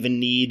 they don't even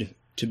need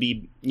to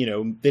be,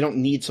 they don't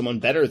need someone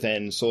better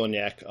than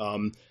Solignac.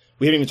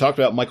 We haven't even talked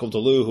about Michael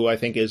Deleu, who I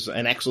think is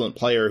an excellent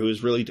player who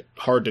is really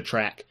hard to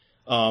track.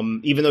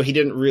 Even though he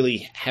didn't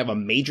really have a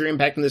major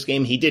impact in this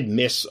game, he did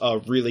miss a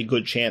really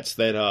good chance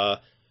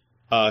that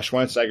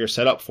Schweinsteiger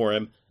set up for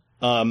him.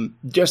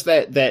 Just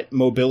that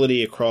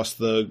mobility across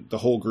the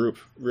whole group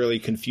really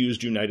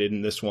confused United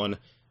in this one.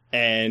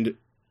 And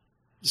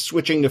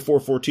switching to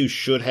 4-4-2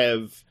 should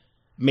have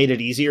made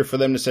it easier for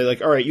them to say,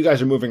 all right, you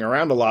guys are moving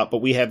around a lot,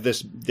 but we have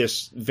this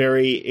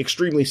very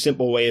extremely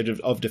simple way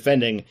of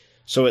defending,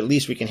 so at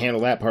least we can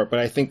handle that part. But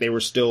I think they were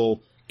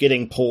still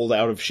getting pulled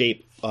out of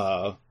shape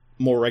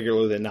more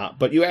regularly than not.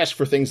 But you asked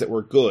for things that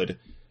were good.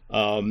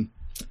 I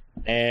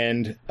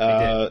mean,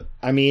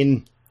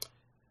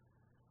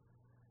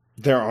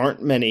 There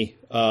aren't many.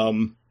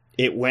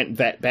 It went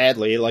that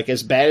badly. Like,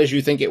 as bad as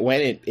you think it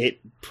went, it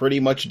pretty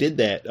much did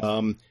that.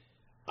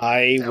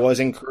 I was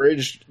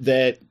encouraged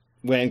that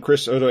when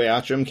Chris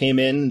Odoyachim came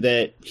in,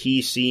 that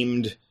he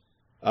seemed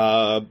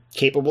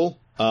capable.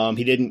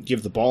 He didn't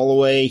give the ball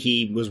away.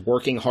 He was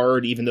working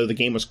hard, even though the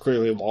game was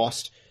clearly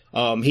lost.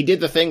 He did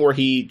the thing where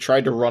he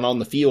tried to run on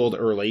the field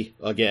early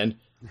again,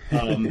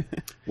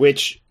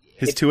 which...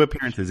 His 2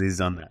 appearances, he's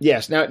done that.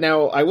 Yes.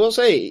 Now, I will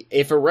say,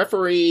 if a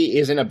referee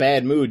is in a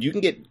bad mood, you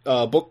can get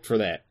booked for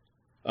that.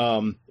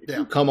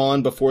 You come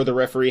on before the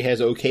referee has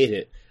okayed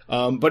it.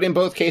 But in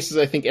both cases,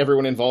 I think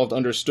everyone involved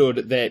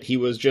understood that he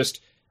was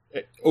just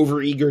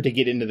overeager to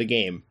get into the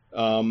game.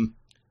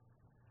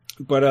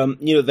 But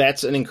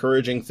that's an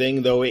encouraging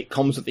thing, though it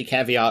comes with the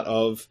caveat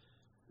of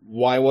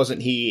why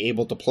wasn't he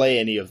able to play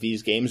any of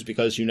these games?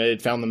 Because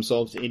United found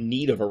themselves in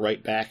need of a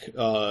right back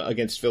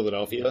against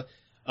Philadelphia.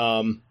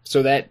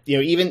 So that,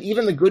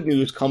 even the good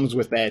news comes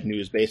with bad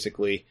news,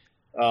 basically.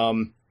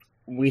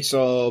 We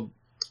saw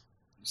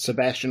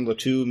Sebastian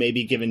Letou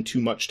maybe given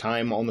too much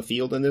time on the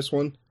field in this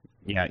one.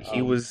 Yeah,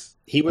 he was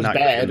not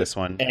bad in this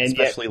one, and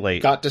especially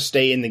late. Got to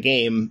stay in the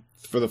game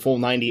for the full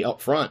 90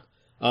 up front.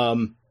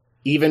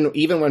 Even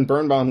when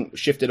Birnbaum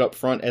shifted up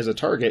front as a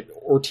target,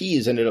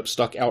 Ortiz ended up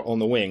stuck out on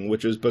the wing,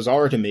 which was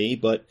bizarre to me,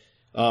 but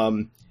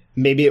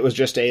maybe it was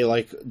just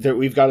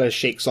we've got to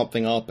shake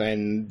something up,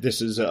 and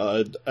this is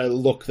a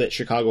look that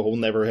Chicago will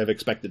never have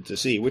expected to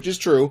see, which is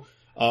true,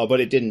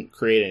 but it didn't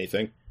create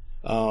anything.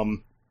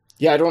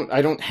 I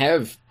don't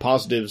have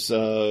positives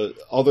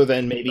other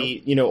than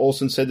maybe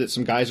Olsen said that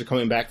some guys are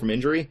coming back from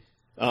injury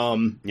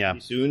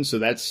soon, so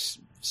that's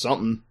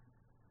something.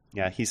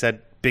 Yeah, he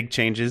said big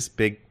changes,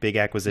 big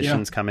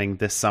acquisitions coming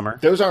this summer.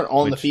 Those aren't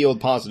on the field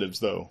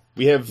positives, though.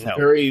 We have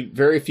very,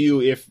 very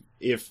few,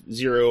 if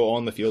zero,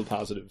 on the field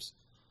positives.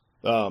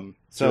 So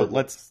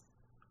let's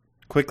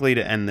quickly,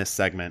 to end this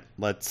segment,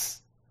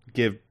 let's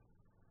give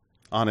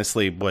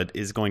honestly what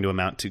is going to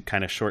amount to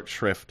kind of short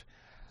shrift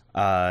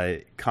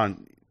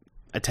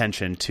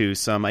attention to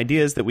some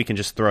ideas that we can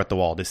just throw at the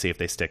wall to see if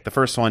they stick. The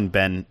first one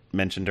Ben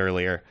mentioned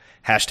earlier,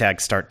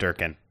 #Start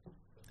Durkin.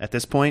 At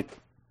this point,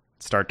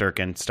 start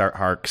Durkin, start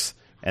Harkes,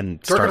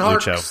 and start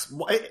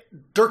Lucho.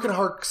 Durkin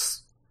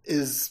Harkes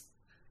is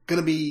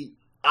going to be,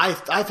 I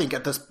think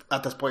at this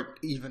point,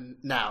 even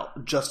now,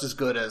 just as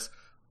good as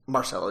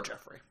Marcelo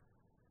Jeffrey.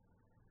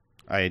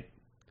 I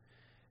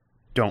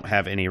don't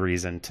have any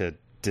reason to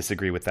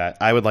disagree with that.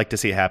 I would like to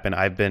see it happen.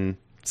 I've been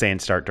saying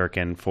start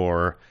Durkin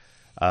for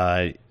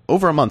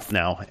over a month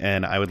now,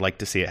 and I would like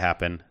to see it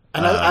happen.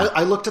 And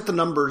I looked at the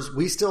numbers.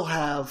 We still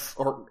have,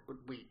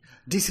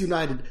 DC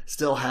United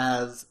still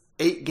has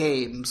 8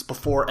 games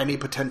before any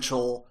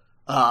potential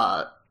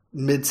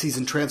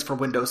mid-season transfer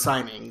window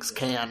signings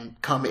can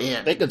come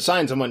in. They could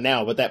sign someone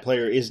now, but that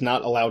player is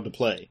not allowed to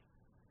play.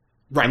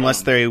 Right.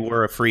 Unless they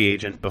were a free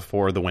agent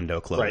before the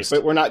window closed. Right,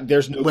 but we're not.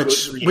 There's no.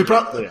 Which we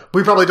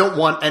probably don't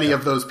want any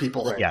of those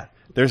people. Right. Yeah,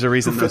 there's a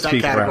reason those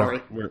people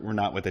we're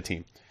not with the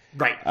team.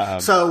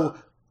 Right. So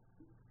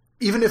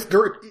even if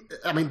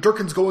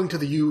Durkin's going to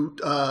the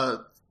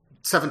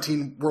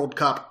U17 World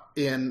Cup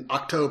in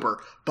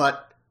October,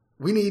 but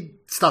we need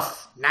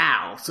stuff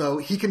now, so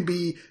he can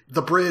be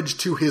the bridge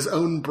to his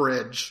own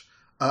bridge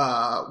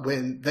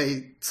when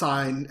they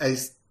sign a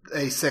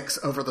 6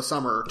 over the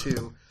summer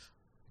to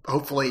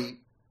hopefully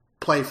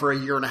play for a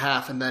year and a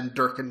half, and then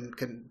Durkin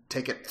can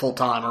take it full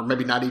time, or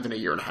maybe not even a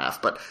year and a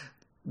half, but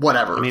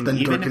whatever. Then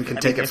Durkin can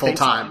take it full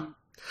time.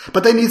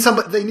 But they need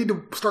somebody. They need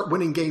to start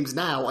winning games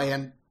now,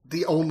 and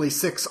the only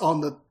 6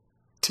 on the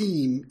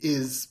team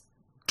is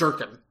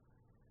Durkin.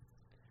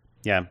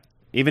 Yeah,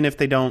 even if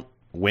they don't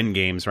win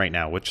games right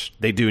now, which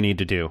they do need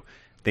to do,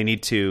 they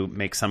need to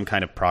make some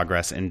kind of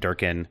progress. And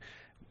Durkin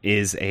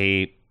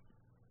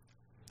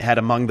had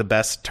among the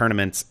best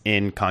tournaments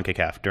in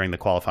CONCACAF during the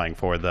qualifying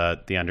for the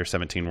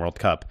Under-17 World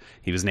Cup.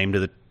 He was named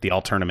to the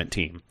all-tournament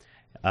team.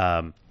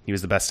 He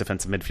was the best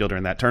defensive midfielder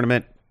in that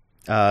tournament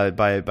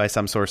by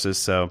some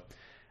sources, or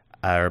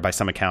by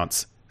some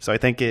accounts. So I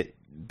think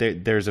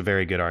there's a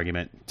very good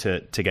argument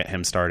to get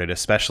him started,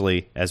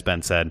 especially, as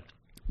Ben said,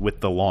 with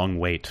the long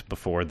wait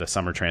before the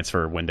summer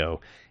transfer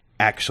window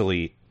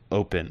actually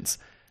opens.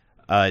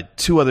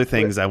 2 other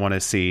things I want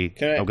to see.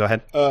 Go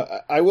ahead.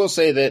 I will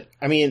say that,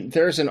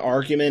 there's an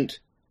argument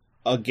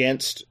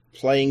against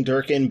playing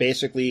Durkin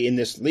basically in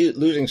this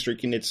losing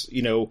streak, and it's,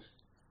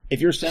 if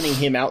you're sending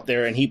him out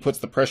there and he puts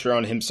the pressure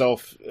on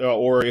himself,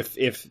 or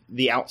if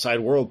the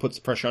outside world puts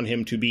the pressure on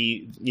him to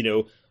be,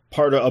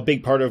 a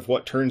big part of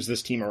what turns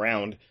this team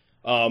around,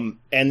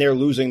 and they're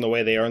losing the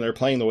way they are and they're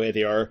playing the way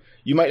they are,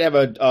 you might have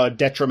a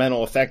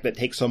detrimental effect that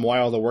takes some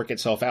while to work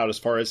itself out as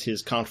far as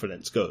his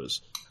confidence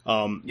goes.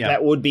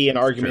 That would be an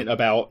argument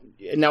about.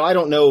 Now, I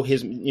don't know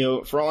his,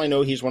 for all I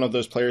know, he's one of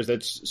those players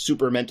that's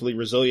super mentally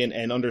resilient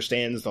and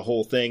understands the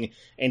whole thing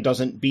and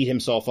doesn't beat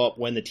himself up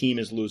when the team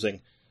is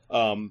losing.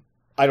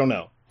 I don't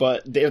know,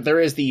 but there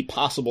is the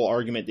possible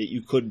argument that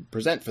you could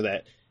present for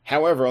that.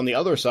 However, on the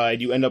other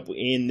side, you end up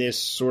in this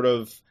sort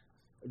of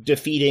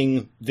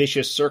defeating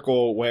vicious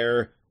circle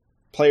where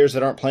players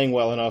that aren't playing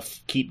well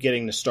enough keep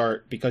getting the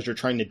start because you're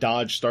trying to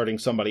dodge starting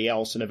somebody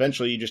else. And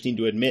eventually you just need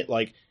to admit,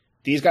 like,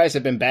 these guys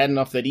have been bad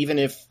enough that even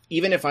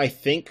if I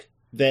think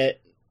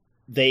that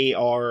they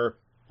are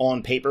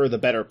on paper the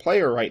better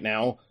player right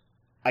now,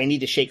 I need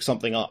to shake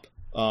something up.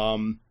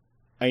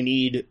 I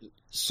need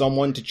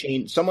someone to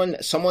change. Someone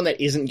that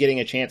isn't getting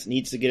a chance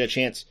needs to get a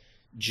chance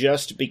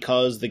just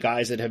because the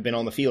guys that have been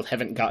on the field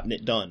haven't gotten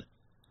it done.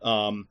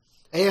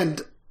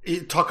 And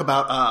you talk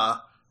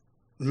about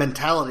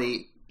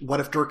mentality. What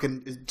if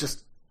Durkin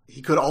is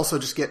he could also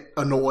just get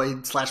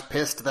annoyed /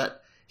 pissed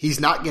that he's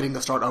not getting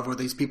the start over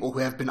these people who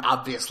have been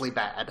obviously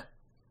bad.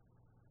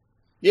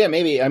 Yeah,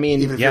 maybe. I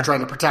mean, even if you're trying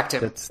to protect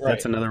him.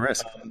 That's another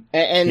risk.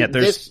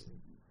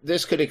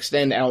 This could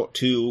extend out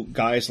to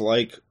guys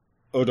like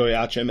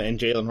Odoyachim and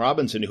Jalen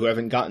Robinson who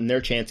haven't gotten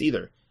their chance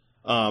either.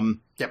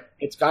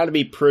 It's got to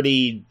be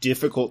pretty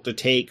difficult to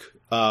take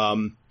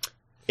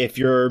if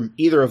you're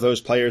either of those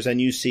players and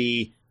you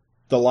see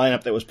the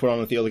lineup that was put on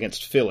the field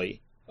against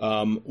Philly,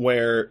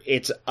 where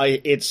it's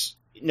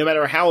no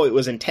matter how it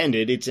was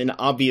intended, it's an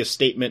obvious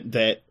statement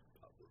that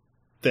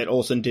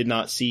Olsen did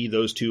not see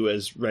those two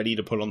as ready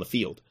to put on the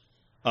field.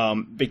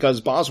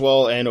 Because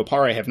Boswell and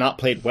Opare have not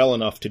played well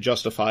enough to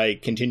justify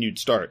continued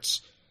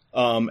starts,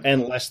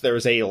 unless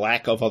there's a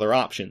lack of other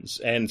options.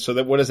 And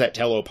so what does that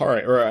tell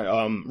Opare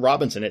or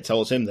Robinson? It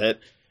tells him that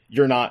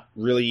you're not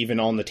really even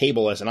on the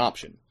table as an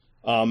option.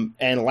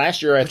 And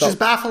last year which is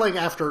baffling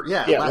after,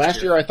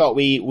 last year I thought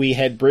we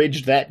had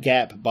bridged that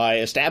gap by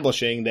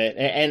establishing that,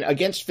 and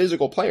against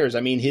physical players,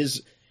 I mean,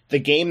 the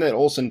game that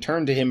Olsen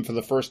turned to him for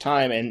the first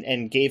time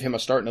and gave him a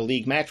start in a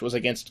league match was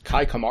against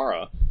Kai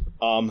Kamara,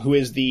 who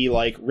is the,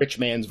 like, rich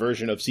man's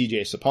version of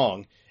CJ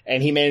Sapong,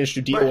 and he managed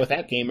to deal with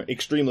that game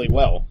extremely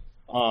well.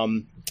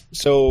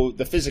 So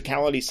the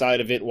physicality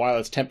side of it, while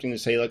it's tempting to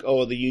say, like,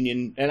 oh, the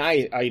Union, and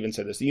I even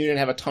said this, the Union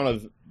have a ton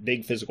of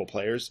big physical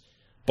players,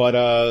 but,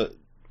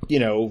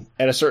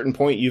 at a certain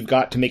point, you've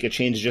got to make a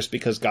change just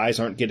because guys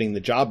aren't getting the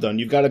job done.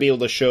 You've got to be able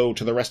to show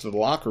to the rest of the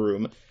locker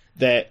room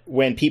that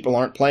when people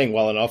aren't playing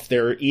well enough,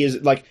 there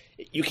is, like,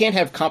 you can't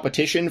have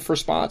competition for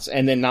spots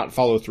and then not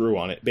follow through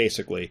on it,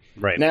 basically.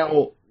 Right.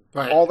 Now,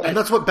 and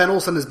that's what Ben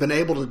Olsen has been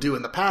able to do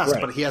in the past,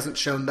 but he hasn't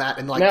shown that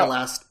in, the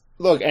last...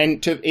 Look,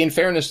 and in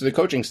fairness to the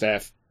coaching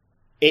staff,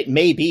 it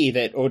may be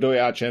that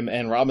Odoyachim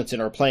and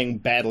Robinson are playing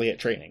badly at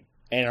training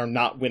and are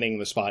not winning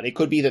the spot. It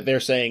could be that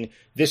they're saying,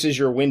 this is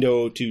your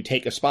window to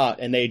take a spot,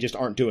 and they just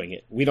aren't doing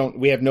it.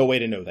 We have no way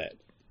to know that.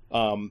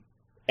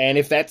 And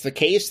if that's the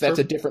case, that's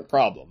a different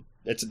problem.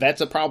 That's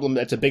a problem.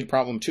 That's a big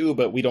problem too,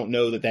 but we don't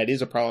know that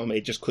is a problem.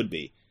 It just could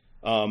be.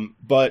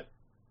 But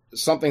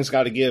something's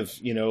got to give.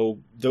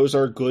 Those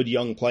are good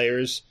young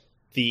players.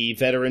 The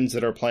veterans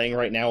that are playing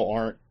right now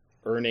aren't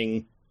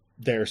earning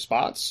their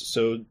spots.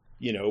 So,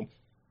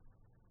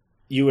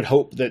 you would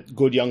hope that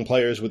good young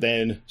players would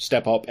then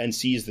step up and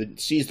seize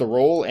the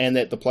role, and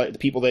that the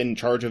people then in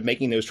charge of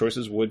making those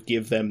choices would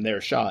give them their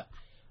shot.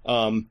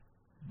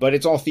 But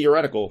it's all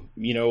theoretical.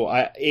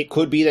 It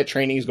could be that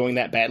training is going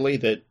that badly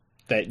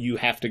that you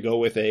have to go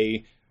with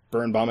a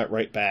Birnbaum at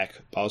right back,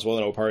 Boswell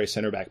and Opare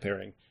center back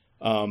pairing.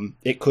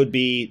 It could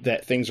be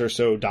that things are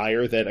so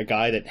dire that a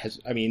guy that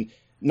has,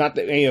 not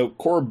that,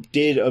 Korb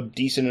did a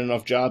decent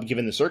enough job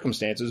given the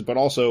circumstances, but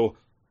also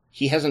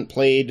he hasn't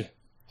played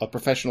a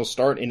professional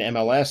start in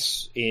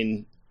MLS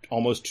in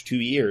almost 2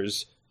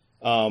 years.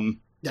 He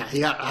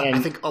got, I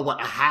think,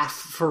 a half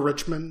for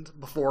Richmond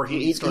before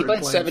he started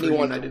played playing for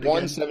United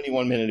one again.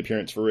 71-minute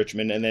appearance for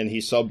Richmond, and then he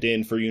subbed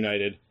in for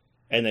United,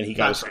 and then he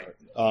got a start.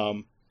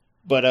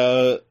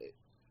 But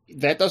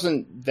that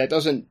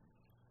doesn't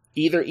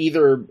either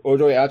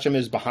Odoyachim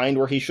is behind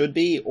where he should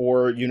be,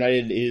 or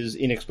United is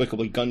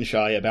inexplicably gun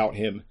shy about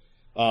him,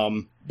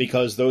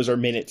 because those are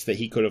minutes that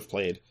he could have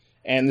played.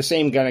 And the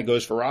same kind of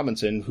goes for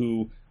Robinson,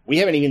 who we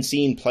haven't even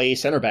seen play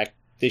center back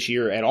this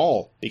year at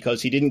all,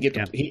 because he didn't get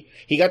to,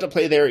 he got to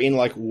play there in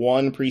like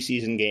one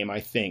preseason game,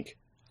 I think.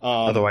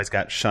 Otherwise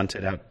got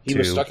shunted out. He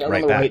was stuck out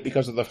on the right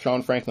because of the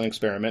Sean Franklin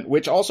experiment,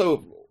 which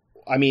also,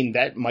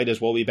 that might as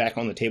well be back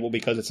on the table,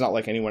 because it's not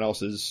like anyone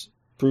else is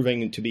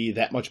proving to be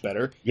that much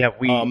better. Yeah,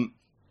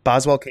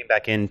 Boswell came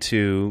back in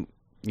to,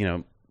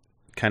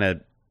 kind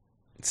of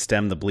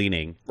stem the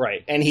bleeding.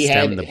 Right, and he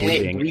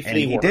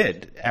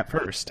did at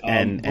first,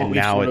 and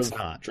now it's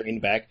not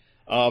drained back.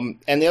 And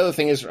the other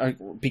thing is,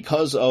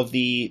 because of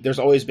there's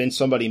always been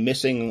somebody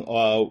missing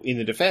in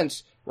the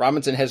defense.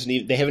 Robinson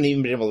they haven't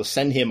even been able to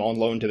send him on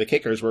loan to the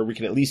Kickers, where we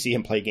can at least see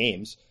him play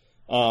games.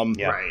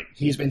 Right,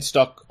 he's been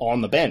stuck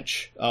on the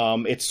bench.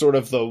 It's sort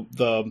of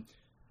the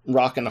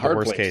rock and the hard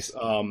worst place.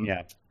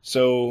 Case.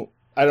 So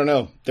I don't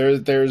know.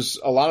 There's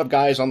a lot of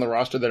guys on the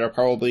roster that are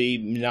probably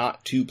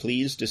not too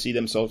pleased to see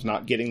themselves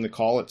not getting the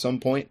call at some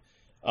point.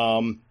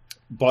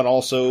 But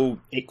also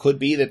it could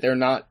be that they're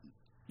not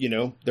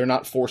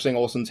forcing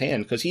Olsen's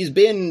hand, because he's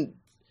been.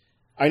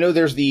 I know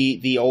there's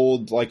the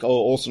old, like,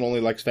 Olsen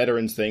only likes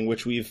veterans thing,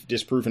 which we've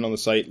disproven on the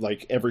site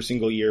like every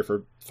single year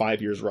for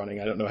 5 years running.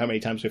 I don't know how many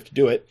times we have to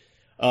do it.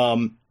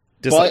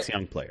 Dislikes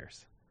young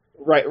players.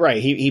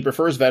 Right. He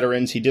prefers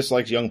veterans. He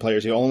dislikes young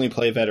players. He'll only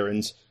play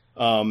veterans.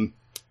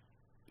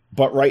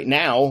 But right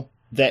now,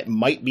 that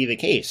might be the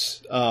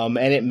case. And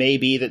it may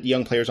be that the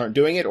young players aren't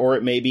doing it, or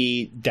it may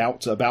be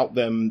doubts about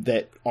them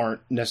that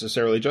aren't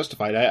necessarily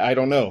justified. I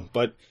don't know.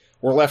 But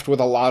we're left with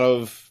a lot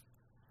of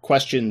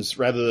questions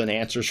rather than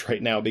answers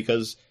right now,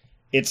 because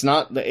it's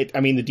not...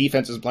 the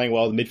defense isn't playing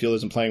well, the midfield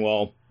isn't playing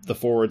well, the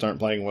forwards aren't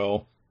playing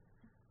well.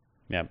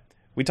 Yeah.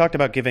 We talked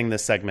about giving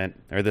this segment,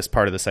 or this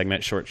part of the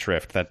segment, short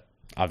shrift. That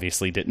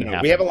obviously didn't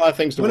happen. We have a lot of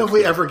things to When work have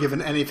we through. ever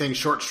given anything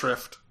short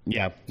shrift?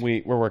 Yeah,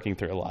 we're working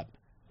through a lot.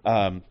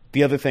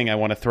 The other thing I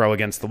want to throw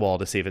against the wall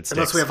to see if it sticks.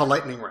 Unless we have a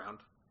lightning round.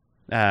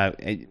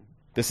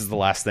 This is the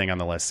last thing on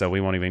the list, so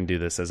we won't even do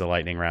this as a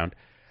lightning round.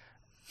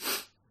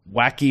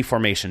 Wacky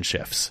formation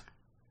shifts.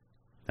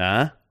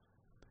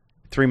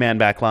 3-man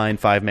back line,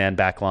 5-man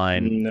back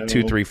line, No.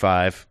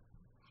 2-3-5.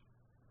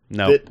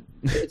 No.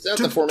 It's not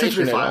the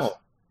formation at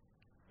all.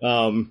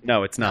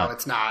 No, it's not. No,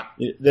 it's not.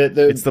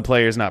 It's the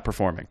players not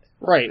performing.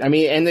 Right. I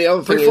mean, and the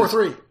other thing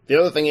 3-4-3. The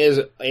other thing is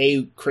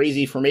a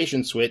crazy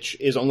formation switch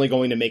is only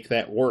going to make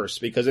that worse,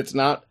 because it's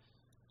not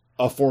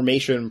a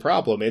formation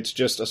problem. It's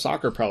just a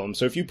soccer problem.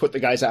 So if you put the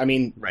guys,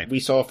 Right. We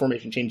saw a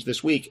formation change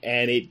this week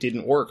and it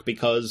didn't work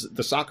because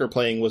the soccer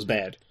playing was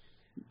bad.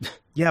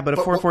 Yeah, but a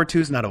 4-4-2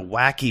 is not a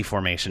wacky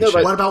formation No,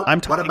 but shift.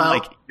 I'm talking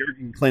like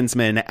Jurgen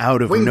Klinsmann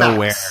out of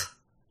nowhere.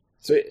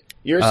 So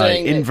you're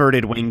saying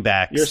inverted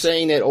wingbacks. You're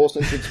saying that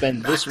Olsen should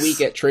spend this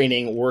week at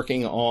training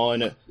working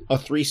on a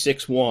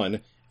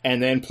 3-6-1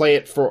 and then play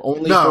it for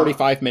only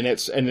 45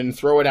 minutes and then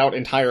throw it out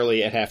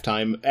entirely at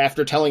halftime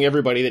after telling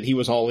everybody that he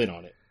was all in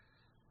on it.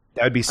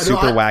 That would be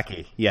super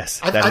wacky. Yes,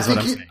 that is what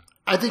I'm saying.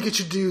 I think it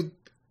should do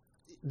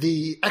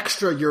the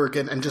extra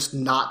Jurgen and just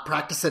not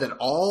practice it at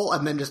all,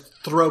 and then just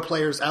throw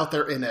players out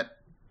there in it.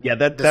 Yeah,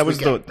 that was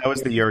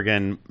the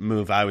Jurgen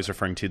move I was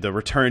referring to. The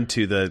return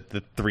to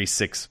the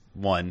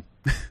 3-6-1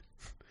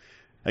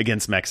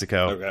 against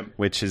Mexico,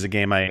 which is a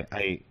game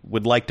I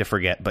would like to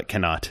forget but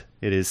cannot.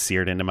 It is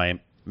seared into my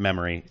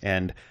memory,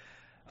 and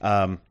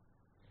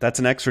that's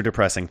an extra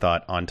depressing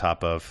thought on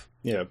top of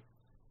the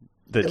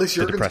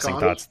depressing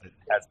thoughts that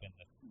has been.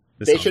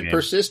 They should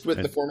persist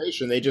with the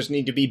formation. They just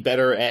need to be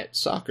better at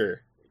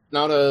soccer.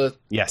 Not a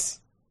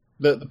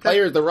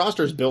the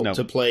roster is built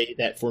to play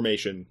that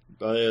formation.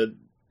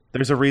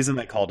 There's a reason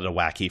they called it a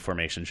wacky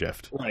formation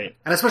shift, right?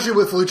 And especially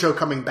with Lucho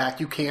coming back,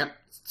 you can't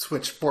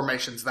switch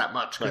formations that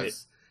much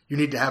because you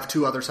need to have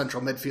 2 other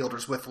central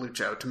midfielders with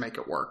Lucho to make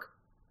it work.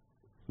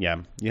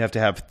 Yeah, you have to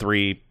have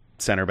 3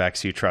 center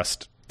backs you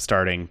trust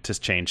starting to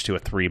change to a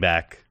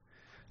 3-back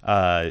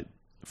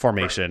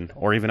formation,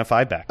 or even a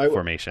 5-back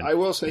formation. I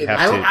will say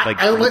I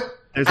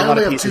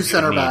only have 2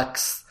 center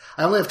backs.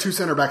 I only have 2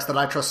 center backs that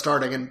I trust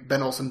starting, and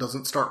Ben Olsen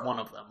doesn't start one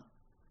of them.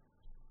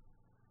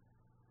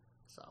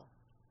 So,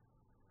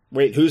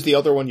 wait, who's the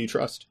other one you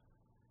trust?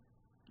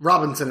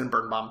 Robinson and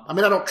Birnbaum. I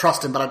mean, I don't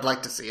trust him, but I'd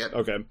like to see it.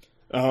 Okay.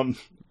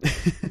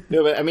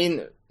 No, but I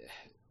mean,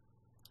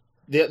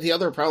 the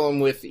other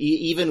problem with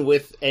even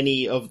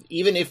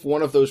if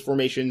one of those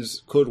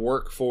formations could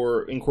work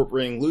for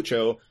incorporating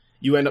Lucho,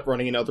 you end up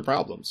running into other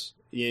problems.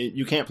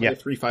 You can't play a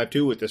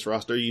 3-5-2 with this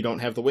roster. You don't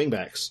have the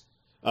wingbacks.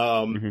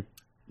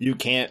 You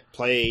can't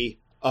play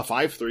a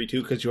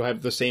 5-3-2 because you'll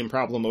have the same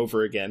problem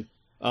over again.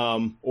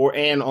 And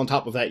on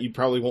top of that, you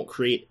probably won't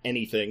create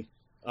anything.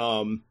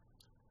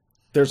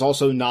 There's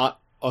also not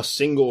a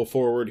single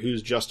forward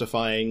who's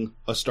justifying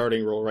a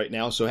starting role right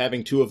now, so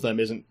having 2 of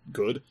them isn't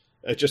good.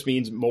 It just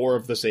means more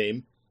of the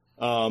same.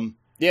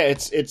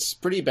 It's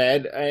pretty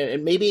bad.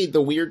 And maybe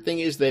the weird thing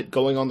is that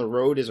going on the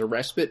road is a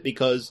respite,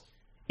 because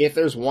if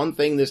there's one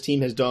thing this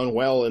team has done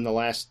well in the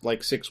last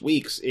 6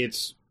 weeks,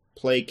 it's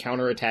play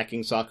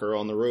counter-attacking soccer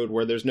on the road,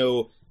 where there's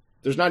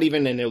not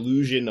even an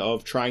illusion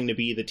of trying to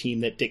be the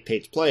team that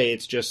dictates play.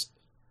 It's just,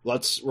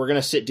 we're going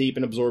to sit deep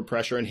and absorb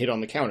pressure and hit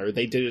on the counter.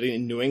 They did it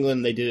in New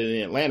England, they did it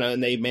in Atlanta,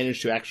 and they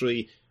managed to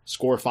actually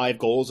score 5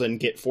 goals and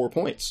get 4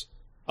 points.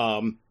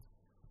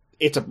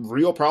 It's a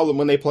real problem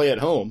when they play at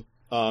home,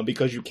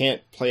 because you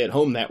can't play at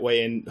home that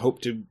way and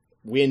hope to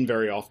win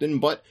very often,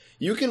 but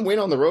you can win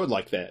on the road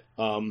like that.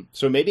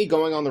 So maybe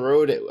going on the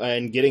road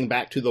and getting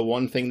back to the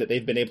one thing that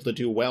they've been able to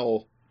do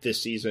well this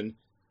season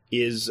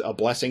is a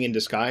blessing in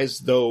disguise,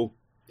 though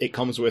it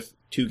comes with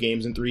 2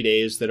 games in 3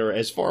 days that are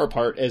as far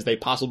apart as they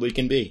possibly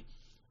can be.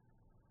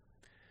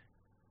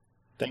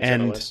 Thanks,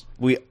 and MLS.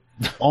 We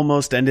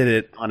almost ended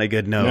it on a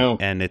good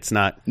note, and it's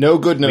not. No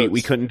good notes.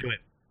 We couldn't do it.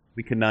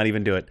 We could not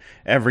even do it.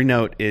 Every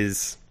note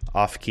is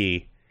off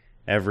key.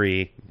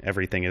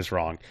 Everything is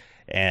wrong.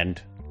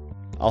 And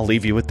I'll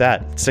leave you with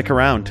that. Stick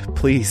around,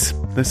 please.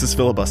 This is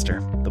Filibuster,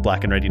 the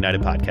Black and Red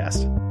United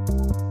podcast.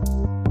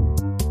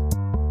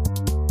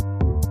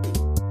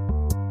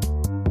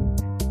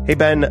 Hey,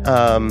 Ben,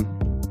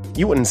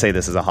 you wouldn't say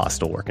this is a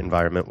hostile work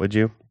environment, would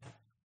you?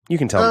 You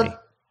can tell me.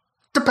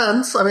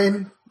 Depends. I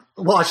mean,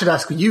 well, I should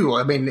ask you.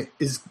 I mean,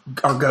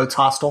 are goats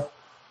hostile?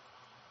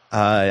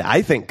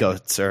 I think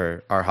ghosts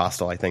are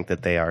hostile. I think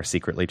that they are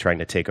secretly trying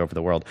to take over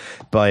the world.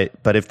 But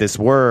if this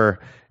were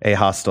a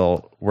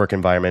hostile work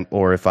environment,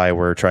 or if I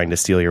were trying to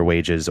steal your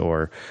wages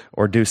or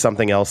do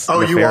something else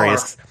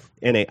nefarious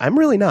I'm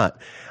really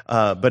not.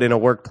 But in a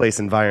workplace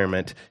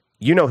environment,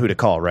 you know who to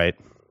call, right?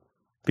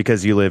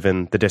 Because you live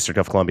in the District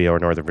of Columbia or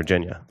Northern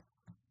Virginia.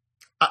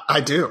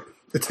 I do.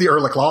 It's the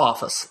Ehrlich Law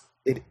Office.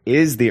 It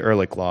is the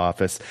Ehrlich Law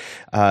Office.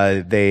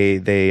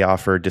 They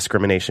offer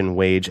discrimination,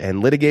 wage,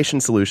 and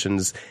litigation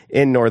solutions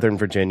in Northern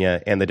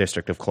Virginia and the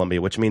District of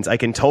Columbia, which means I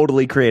can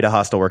totally create a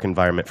hostile work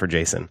environment for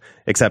Jason.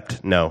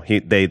 Except, no,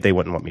 they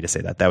wouldn't want me to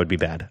say that. That would be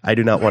bad. I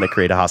do not want to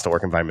create a hostile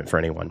work environment for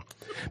anyone.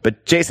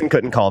 But Jason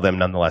couldn't call them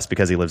nonetheless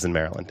because he lives in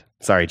Maryland.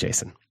 Sorry,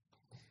 Jason.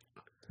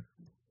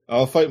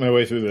 I'll fight my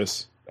way through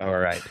this. All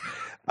right.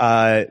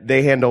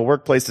 They handle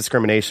workplace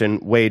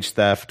discrimination, wage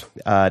theft,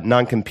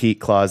 non-compete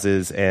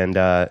clauses, and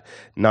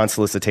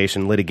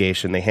non-solicitation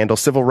litigation. They handle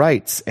civil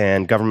rights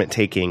and government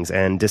takings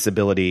and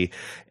disability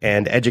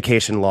and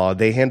education law.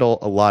 They handle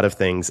a lot of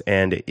things.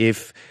 And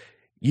if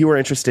you are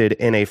interested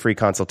in a free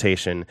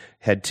consultation,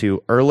 head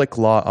to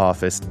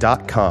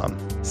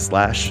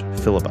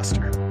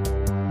ehrlichlawoffice.com/filibuster.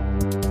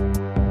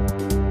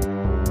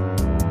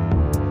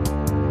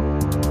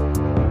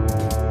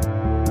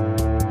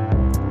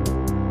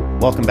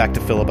 Welcome back to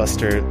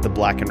Filibuster, the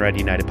Black and Red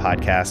United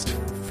podcast.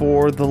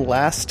 For the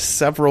last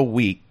several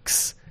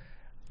weeks,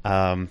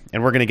 and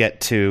we're going to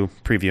get to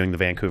previewing the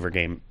Vancouver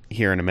game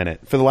here in a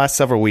minute. For the last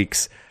several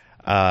weeks,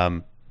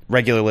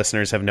 regular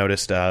listeners have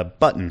noticed a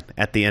button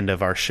at the end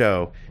of our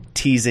show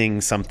teasing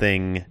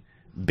something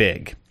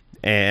big.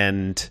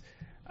 And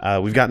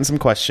we've gotten some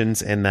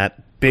questions, and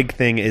that big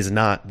thing is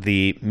not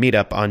the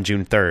meetup on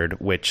June 3rd,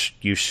 which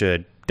you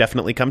should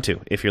definitely come to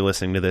if you're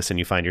listening to this and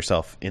you find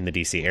yourself in the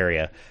DC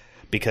area.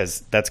 Because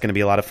that's going to be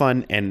a lot of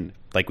fun, and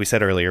like we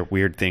said earlier,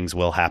 weird things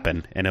will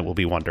happen, and it will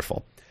be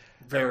wonderful.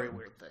 Very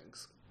weird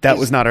things. That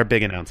was not our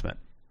big announcement.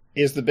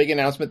 Is the big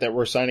announcement that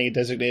we're signing a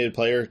designated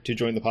player to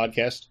join the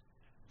podcast?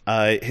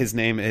 His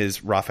name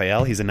is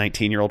Rafael. He's a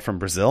 19-year-old from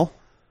Brazil.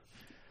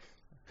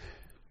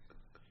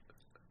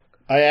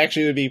 I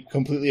actually would be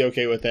completely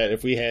okay with that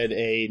if we had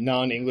a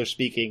non-English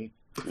speaking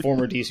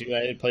former DC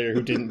United player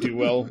who didn't do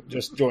well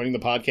just joining the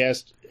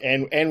podcast,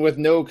 and with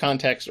no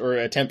context or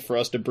attempt for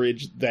us to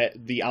bridge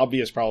the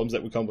obvious problems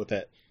that would come with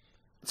that.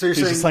 So you're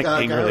He's saying just like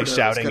angrily Garroda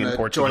shouting is in gonna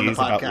Portuguese join the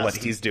about what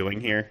podcast. he's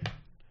doing here.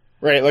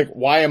 Right, like,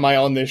 why am I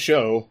on this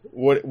show?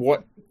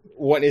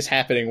 What is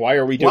happening? Why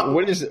are we doing?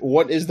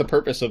 What is the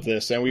purpose of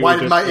this? And Why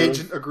did my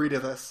agent agree to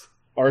this?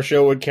 Our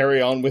show would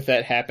carry on with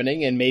that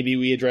happening, and maybe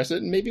we address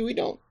it, and maybe we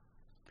don't.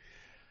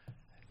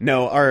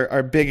 No,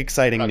 our big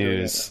exciting Not doing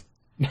news.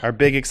 Our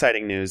big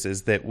exciting news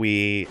is that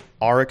we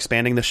are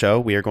expanding the show.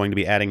 We are going to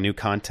be adding new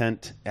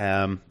content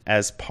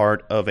as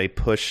part of a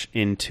push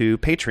into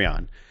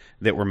Patreon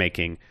that we're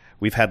making.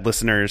 We've had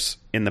listeners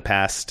in the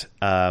past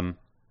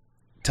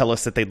tell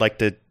us that they'd like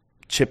to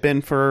chip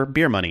in for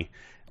beer money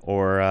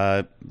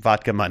or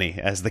vodka money,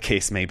 as the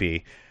case may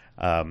be.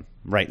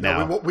 Right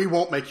now, we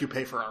won't make you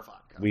pay for our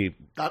vodka.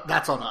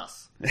 That's on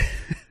us.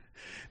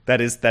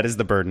 That is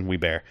the burden we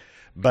bear.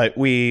 But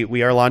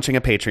we are launching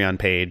a Patreon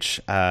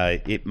page.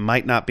 It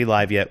might not be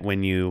live yet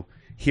when you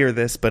hear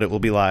this, but it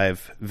will be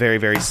live very,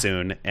 very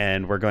soon.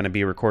 And we're going to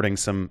be recording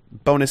some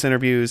bonus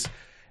interviews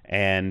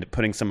and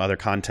putting some other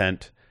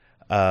content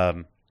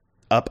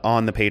up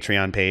on the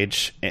Patreon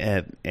page.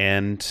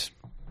 And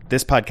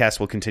this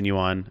podcast will continue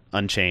on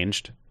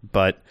unchanged.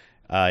 But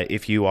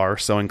if you are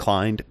so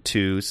inclined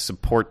to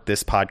support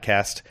this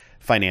podcast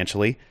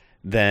financially,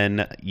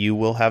 then you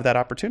will have that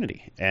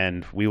opportunity.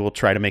 And we will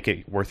try to make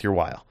it worth your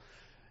while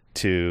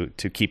to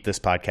keep this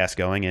podcast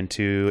going and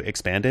to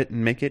expand it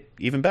and make it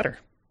even better.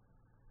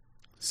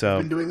 So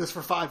we've been doing this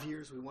for 5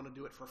 years. We want to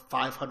do it for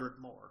 500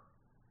 more.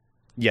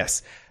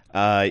 Yes.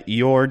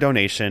 Your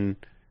donation,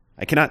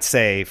 I cannot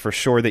say for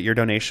sure that your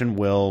donation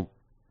will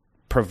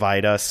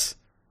provide us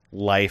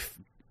life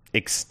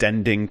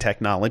extending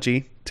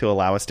technology to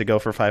allow us to go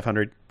for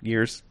 500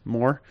 years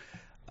more.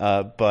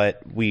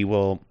 But we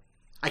will.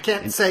 I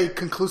can't say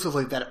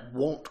conclusively that it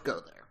won't go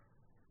there.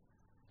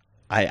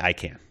 I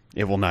can.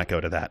 It will not go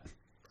to that.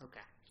 Okay.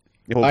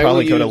 It will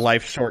probably go to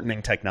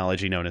life-shortening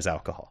technology known as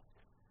alcohol.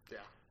 Yeah.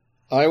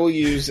 I will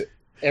use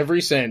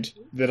every cent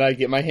that I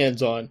get my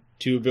hands on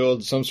to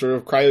build some sort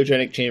of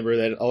cryogenic chamber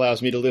that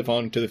allows me to live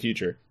on to the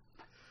future.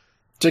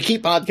 To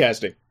keep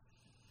podcasting.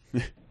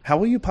 How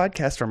will you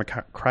podcast from a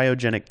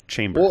cryogenic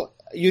chamber? Well,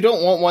 you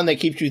don't want one that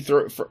keeps you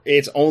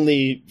it's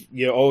only,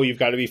 you've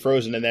got to be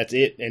frozen and that's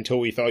it until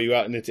we thaw you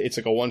out, and it's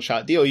like a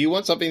one-shot deal. You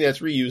want something that's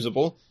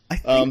reusable. I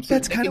think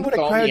that's kind of what a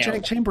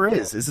cryogenic chamber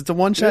is it's a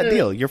one-shot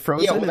deal. You're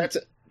frozen.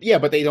 Yeah,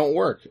 but they don't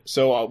work.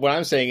 So what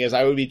I'm saying is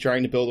I would be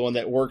trying to build one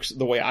that works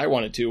the way I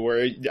want it to,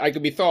 where I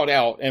could be thawed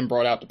out and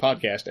brought out to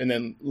podcast and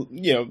then,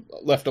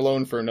 left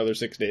alone for another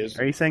 6 days.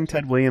 Are you saying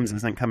Ted Williams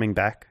isn't coming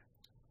back?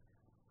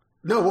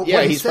 No,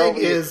 what he's saying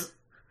is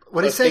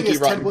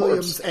Ted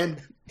Williams and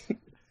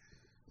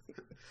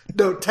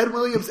Ted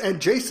Williams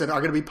and Jason are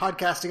going to be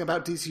podcasting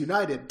about DC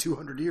United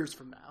 200 years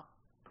from now.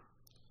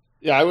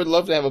 Yeah, I would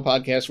love to have a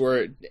podcast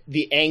where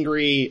the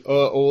angry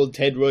old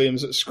Ted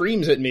Williams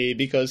screams at me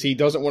because he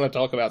doesn't want to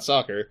talk about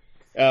soccer.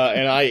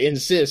 And I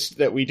insist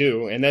that we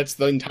do. And that's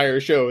the entire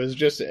show, is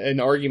just an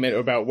argument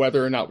about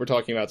whether or not we're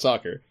talking about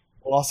soccer.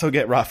 We'll also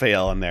get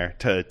Raphael in there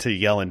to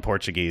yell in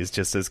Portuguese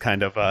just as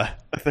kind of a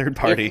third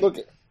party.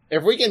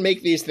 If we can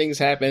make these things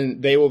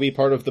happen, they will be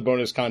part of the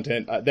bonus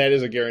content. That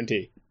is a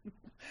guarantee.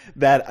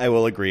 That I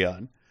will agree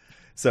on.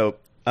 So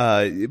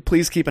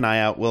please keep an eye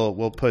out.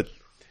 We'll put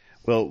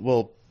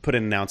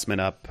an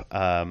announcement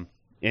up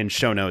in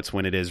show notes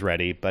when it is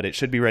ready, but it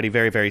should be ready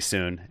very, very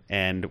soon.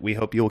 And we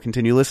hope you will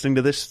continue listening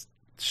to this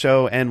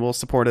show and will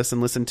support us and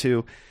listen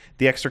to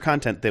the extra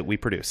content that we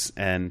produce.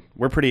 And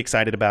we're pretty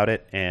excited about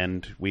it,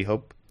 and we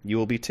hope you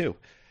will be too.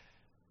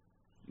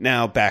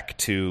 Now back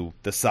to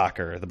the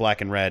soccer. The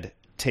Black and Red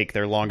take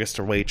their longest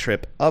away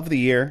trip of the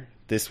year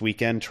this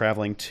weekend,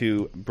 traveling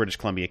to British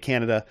Columbia,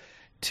 Canada,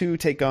 to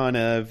take on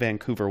a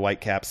Vancouver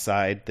Whitecaps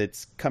side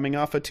that's coming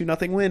off a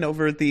 2-0 win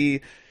over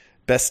the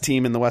best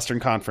team in the Western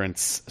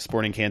Conference,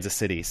 Sporting Kansas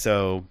City.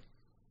 So,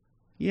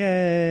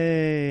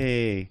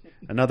 yay!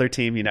 Another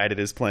team United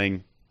is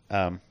playing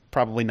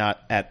probably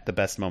not at the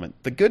best moment.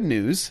 The good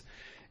news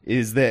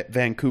is that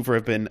Vancouver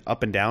have been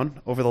up and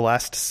down over the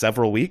last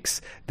several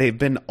weeks. They've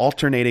been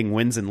alternating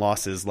wins and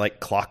losses like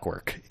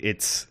clockwork.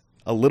 It's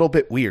a little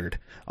bit weird,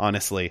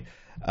 honestly.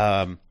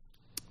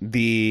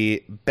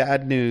 The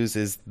bad news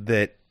is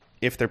that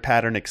if their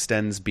pattern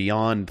extends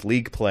beyond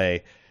league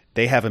play,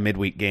 they have a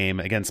midweek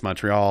game against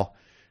Montreal,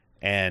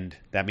 and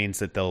that means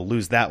that they'll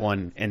lose that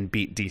one and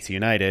beat DC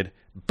United.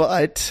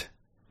 But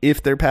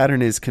if their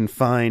pattern is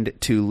confined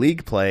to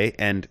league play,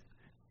 and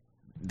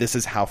this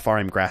is how far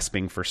I'm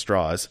grasping for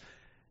straws,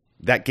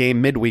 that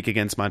game midweek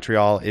against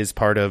Montreal is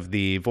part of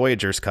the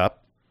Voyageurs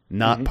Cup,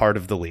 not part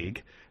of the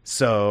league.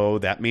 So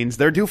that means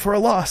they're due for a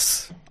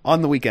loss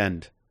on the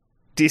weekend.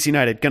 DC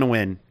United gonna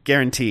win,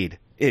 guaranteed.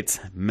 It's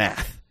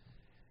math.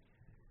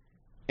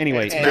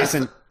 Anyway,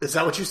 Jason, is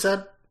that what you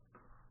said?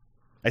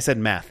 I said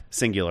math,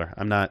 singular.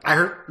 I'm not. I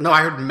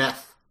heard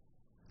meth.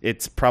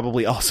 It's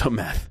probably also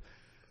math.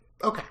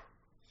 Okay.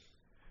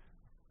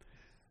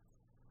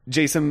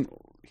 Jason,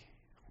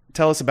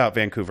 tell us about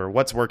Vancouver.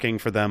 What's working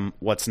for them?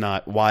 What's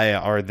not? Why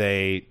are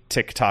they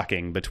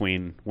tick-tocking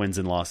between wins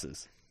and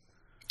losses?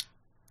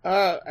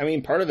 I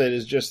mean, part of it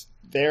is just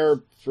they're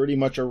pretty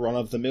much a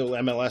run-of-the-mill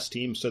MLS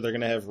team, so they're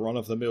going to have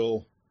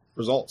run-of-the-mill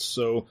results.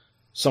 So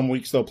some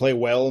weeks they'll play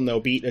well and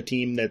they'll beat a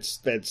team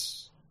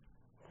that's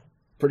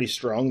pretty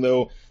strong.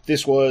 Though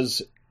this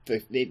was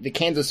the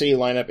Kansas City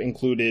lineup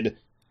included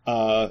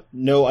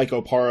no Ike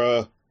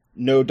Opara,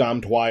 no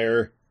Dom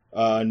Dwyer,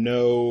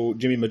 no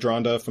Jimmy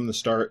Madronda from the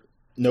start,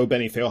 no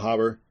Benny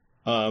Feilhaber.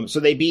 So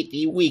they beat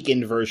the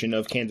weakened version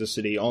of Kansas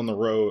City on the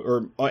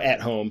road or at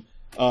home.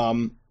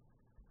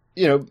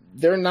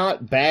 They're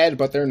not bad,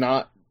 but they're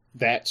not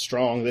that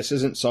strong. This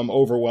isn't some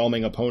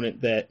overwhelming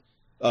opponent that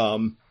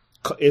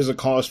is a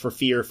cause for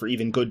fear for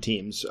even good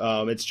teams.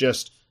 It's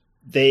just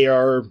they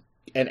are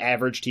an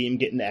average team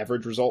getting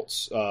average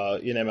results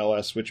in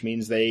MLS, which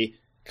means they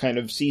kind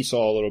of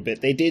seesaw a little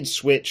bit. They did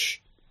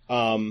switch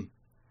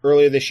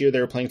earlier this year.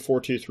 They were playing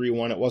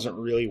 4-2-3-1. It wasn't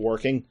really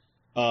working.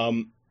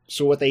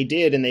 So what they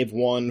did, and they've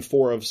won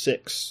 4 of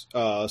 6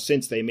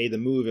 since they made the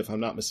move, if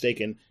I'm not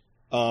mistaken,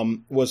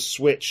 was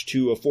switch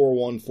to a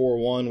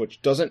 4-1-4-1,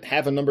 which doesn't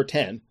have a number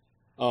 10.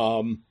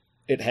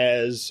 It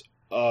has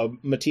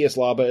Matthias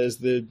Laba as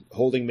the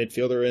holding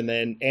midfielder, and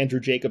then Andrew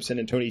Jacobson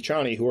and Tony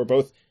Tchani, who are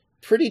both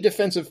pretty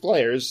defensive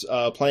players,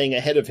 playing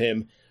ahead of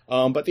him.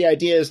 But the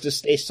idea is to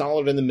stay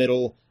solid in the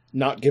middle,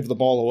 not give the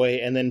ball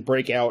away, and then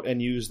break out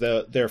and use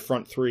their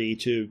front three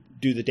to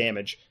do the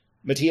damage.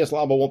 Matthias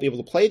Laba won't be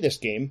able to play this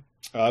game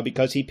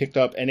because he picked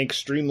up an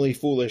extremely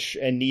foolish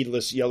and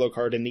needless yellow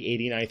card in the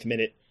 89th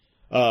minute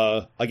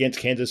against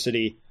Kansas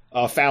City.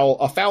 A foul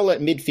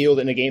at midfield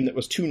in a game that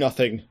was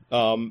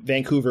 2-0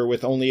 Vancouver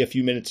with only a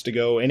few minutes to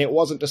go, and it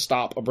wasn't to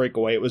stop a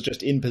breakaway, it was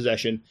just in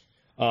possession.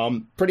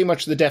 Pretty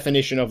much the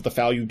definition of the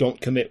foul you don't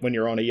commit when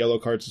you're on a yellow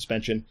card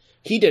suspension.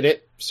 He did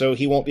it, so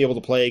he won't be able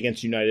to play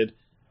against United,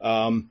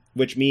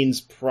 which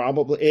means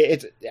probably...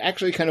 It's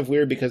actually kind of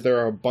weird because there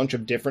are a bunch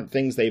of different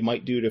things they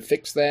might do to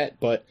fix that,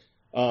 but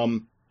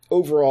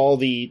overall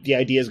the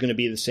idea is going to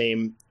be the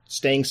same,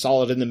 staying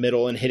solid in the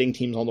middle and hitting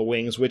teams on the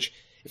wings, which...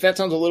 If that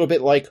sounds a little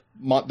bit like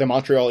the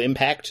Montreal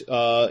Impact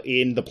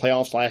in the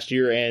playoffs last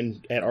year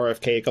and at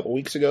RFK a couple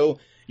weeks ago,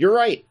 you're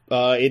right.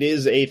 It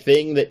is a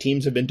thing that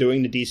teams have been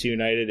doing to DC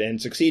United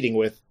and succeeding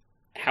with.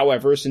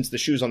 However, since the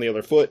shoe's on the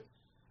other foot,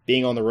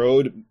 being on the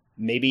road,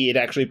 maybe it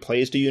actually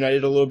plays to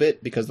United a little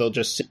bit because they'll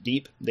just sit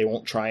deep. They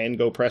won't try and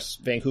go press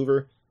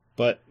Vancouver.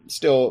 But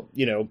still,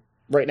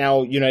 right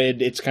now,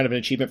 United, it's kind of an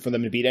achievement for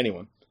them to beat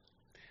anyone.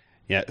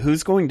 Yeah,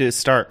 who's going to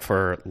start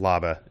for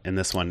Laba in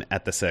this one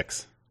at the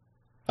 6?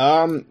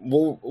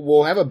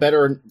 We'll have a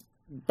better,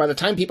 by the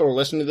time people are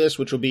listening to this,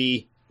 it'll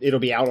be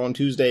out on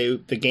Tuesday.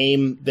 The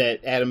game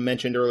that Adam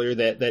mentioned earlier,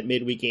 that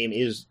midweek game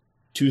is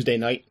Tuesday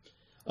night.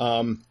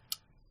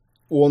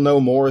 We'll know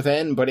more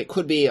then, but it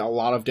could be a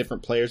lot of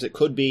different players. It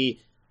could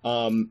be,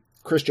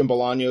 Christian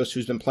Bolaños,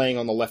 who's been playing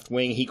on the left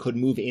wing, he could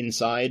move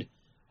inside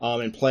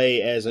and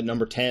play as a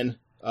number 10.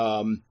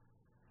 And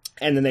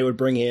then they would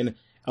bring in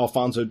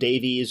Alphonso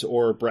Davies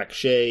or Brek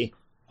Shea.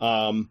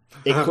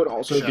 It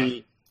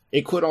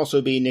could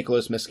also be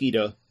Nicholas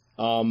Mesquita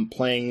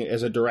playing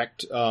as a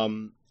direct,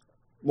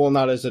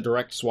 not as a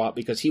direct swap,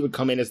 because he would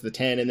come in as the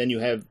 10, and then you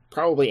have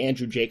probably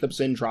Andrew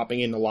Jacobson dropping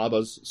into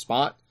Laba's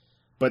spot.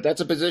 But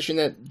that's a position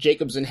that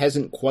Jacobson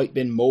hasn't quite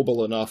been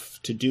mobile enough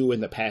to do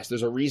in the past.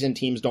 There's a reason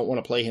teams don't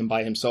want to play him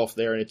by himself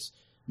there, and it's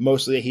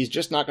mostly that he's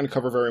just not going to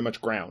cover very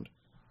much ground.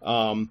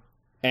 And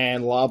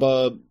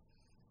Laba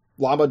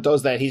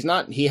does that.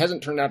 He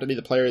hasn't turned out to be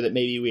the player that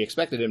maybe we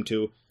expected him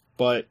to,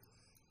 but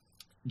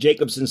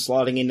Jacobson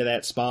slotting into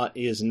that spot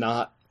is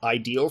not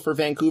ideal for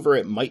Vancouver.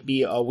 It might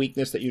be a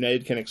weakness that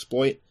United can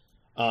exploit.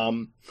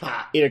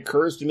 It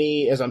occurs to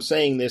me as I'm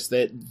saying this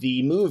that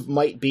the move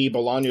might be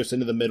Bolaños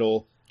into the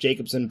middle,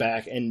 Jacobson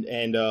back, and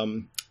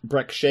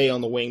Brek Shea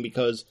on the wing,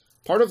 because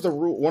one of the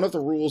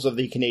rules of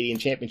the Canadian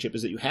Championship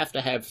is that you have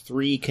to have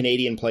 3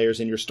 Canadian players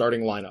in your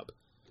starting lineup.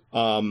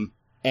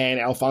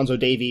 And Alphonso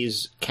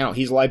Davies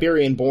he's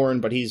Liberian born,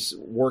 but he's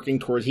working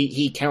towards,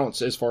 he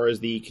counts as far as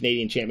the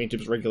Canadian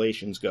Championship's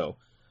regulations go.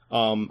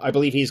 I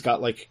believe he's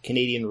got like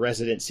Canadian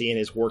residency and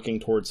is working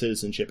towards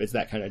citizenship. It's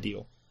that kind of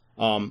deal.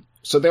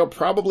 So they'll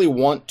probably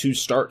want to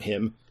start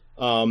him.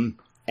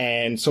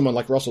 And someone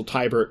like Russell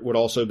Teibert would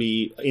also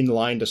be in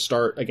line to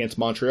start against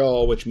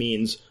Montreal, which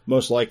means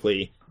most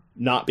likely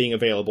not being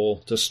available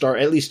to start,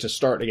 at least to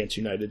start against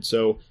United.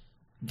 So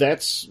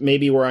that's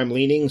maybe where I'm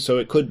leaning. So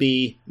it could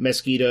be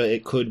Mesquita,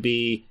 it could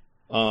be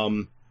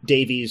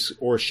Davies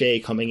or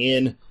Shea coming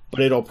in, but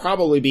it'll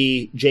probably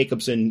be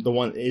Jacobson the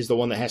one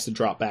that has to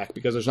drop back,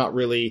 because there's not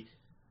really,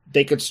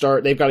 they've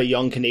got a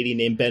young Canadian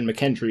named Ben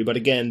McKendry, but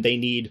again, they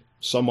need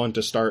someone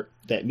to start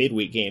that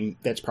midweek game.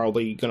 That's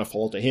probably going to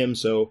fall to him.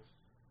 So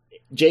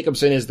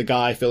Jacobson is the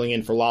guy filling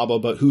in for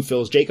Laba, but who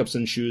fills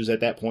Jacobson's shoes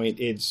at that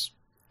point? It's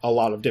a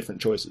lot of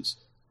different choices.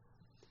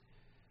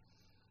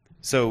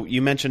 So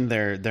you mentioned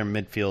their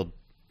midfield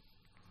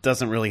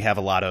doesn't really have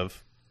a lot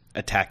of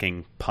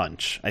attacking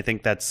punch. I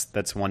think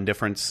that's one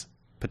difference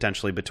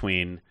potentially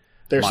between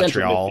their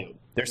Montreal.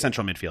 Their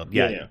central midfield.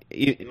 Yeah.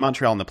 In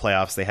Montreal in the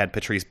playoffs, they had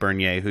Patrice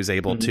Bernier, who's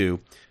able to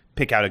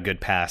pick out a good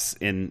pass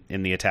in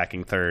the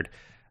attacking third.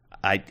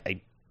 I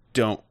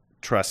don't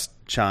trust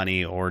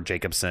Chani or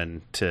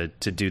Jacobson to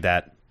do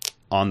that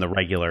on the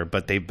regular,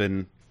 but they've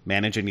been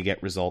managing to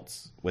get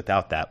results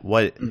without that.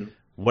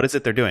 What is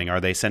it they're doing? Are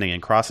they sending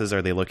in crosses?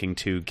 Are they looking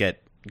to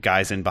get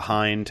guys in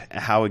behind?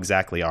 How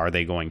exactly are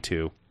they going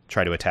to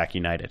try to attack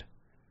United?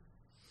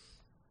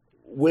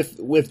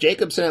 With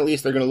Jacobson, at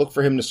least, they're going to look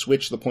for him to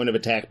switch the point of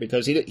attack,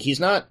 because he's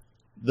not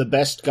the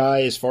best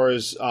guy as far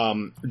as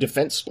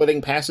defense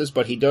splitting passes,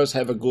 but he does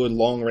have a good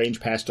long range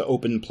pass to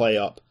open play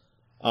up.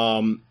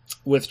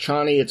 With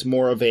Chani, it's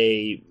more of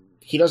he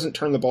doesn't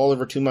turn the ball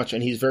over too much,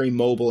 and he's very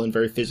mobile and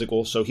very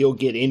physical, so he'll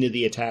get into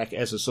the attack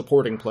as a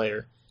supporting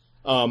player.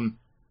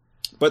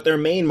 But their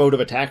main mode of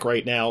attack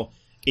right now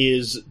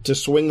is to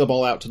swing the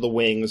ball out to the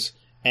wings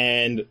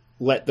and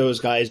let those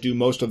guys do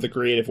most of the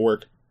creative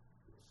work.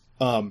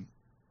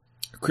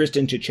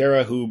 Christian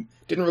Chichera, who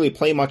didn't really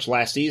play much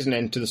last season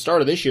and to the start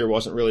of this year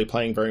wasn't really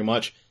playing very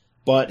much,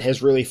 but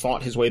has really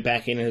fought his way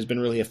back in and has been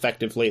really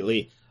effective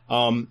lately.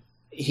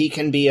 He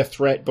can be a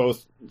threat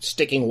both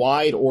sticking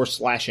wide or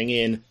slashing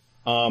in.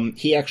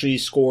 He actually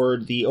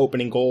scored the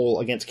opening goal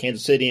against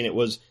Kansas City, and it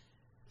was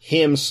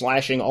him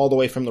slashing all the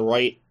way from the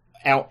right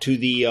out to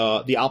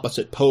the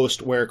opposite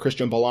post, where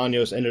Christian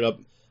Bolaños ended up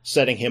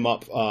setting him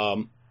up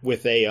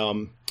with a,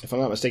 if I'm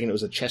not mistaken, it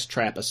was a chest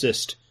trap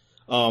assist.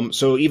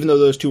 So even though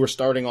those two were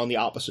starting on the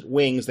opposite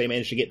wings, they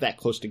managed to get that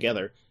close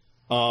together.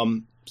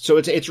 So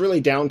it's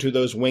really down to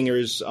those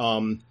wingers,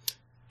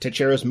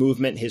 Teixeira's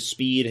movement, his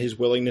speed, his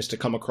willingness to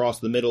come across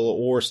the middle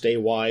or stay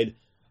wide.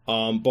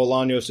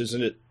 Bolaños is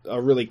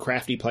a really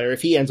crafty player.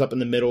 If he ends up in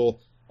the middle,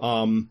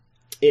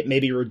 it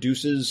maybe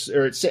reduces,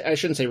 or I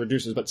shouldn't say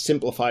reduces, but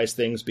simplifies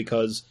things,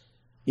 because,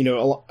 you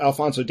know,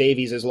 Alphonso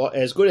Davies,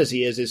 as good as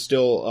he is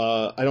still,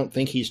 I don't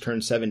think he's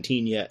turned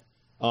 17 yet.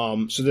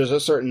 So there's a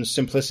certain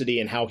simplicity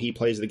in how he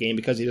plays the game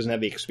because he doesn't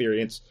have the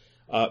experience.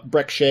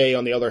 Brek Shea,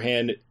 on the other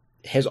hand,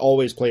 has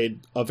always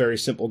played a very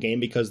simple game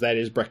because that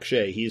is Brek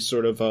Shea. He's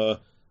sort of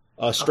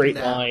a straight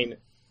line.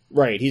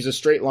 Right, he's a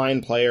straight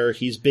line player.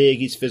 He's big,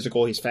 he's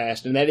physical, he's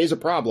fast, and that is a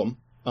problem.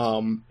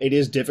 It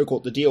is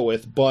difficult to deal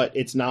with, but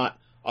it's not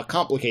a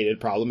complicated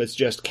problem. It's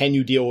just, can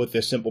you deal with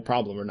this simple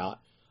problem or not?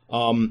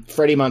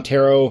 Fredy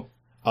Montero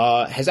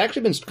has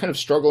actually been kind of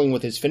struggling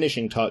with his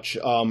finishing touch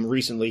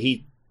recently.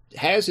 He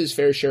has his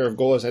fair share of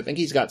goals. I think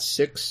he's got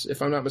 6,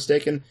 if I'm not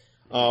mistaken.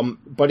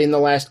 But in the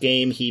last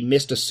game, he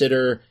missed a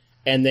sitter,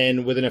 and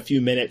then within a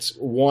few minutes,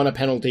 won a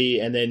penalty,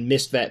 and then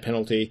missed that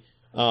penalty.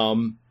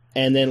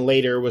 And then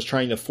later was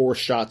trying to force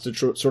shots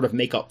to sort of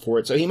make up for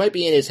it. So he might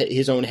be in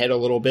his own head a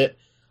little bit,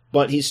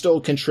 but he's still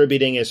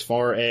contributing as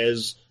far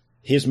as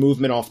his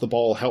movement off the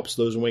ball helps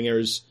those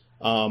wingers.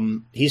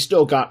 He's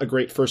still got a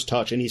great first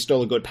touch, and he's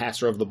still a good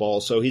passer of the ball,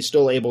 so he's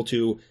still able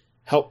to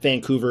help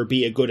Vancouver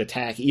be a good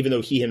attack, even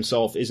though he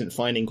himself isn't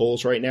finding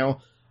goals right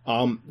now.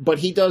 But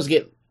he does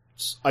get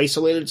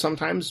isolated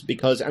sometimes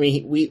because, I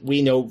mean, we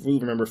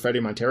remember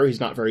Freddie Montero.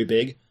 He's not very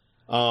big.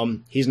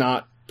 He's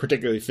not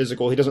particularly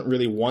physical. He doesn't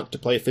really want to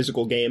play a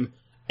physical game.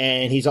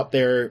 And he's up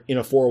there in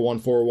a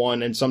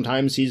 4-1-4-1. And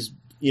sometimes he's,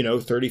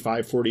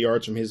 35, 40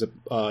 yards from his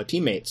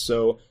teammates.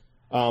 So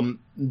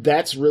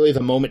that's really the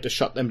moment to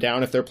shut them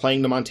down. If they're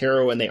playing the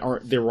Montero and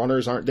their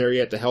runners aren't there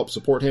yet to help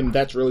support him,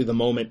 that's really the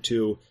moment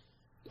to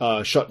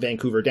shut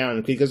Vancouver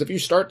down. Because if you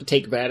start to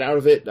take that out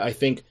of it, I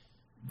think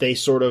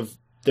there's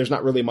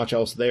not really much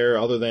else there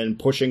other than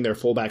pushing their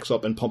fullbacks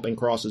up and pumping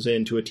crosses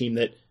into a team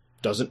that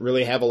doesn't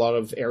really have a lot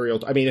of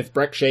aerial. I mean, if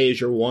Brek Shea is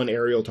your one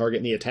aerial target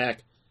in the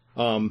attack,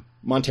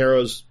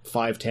 Montero's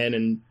 5'10",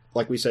 and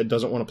like we said,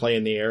 doesn't want to play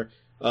in the air.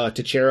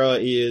 Teixeira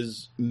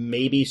is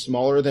maybe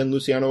smaller than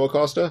Luciano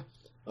Acosta.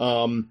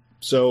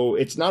 So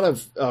it's not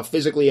a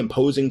physically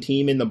imposing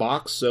team in the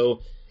box.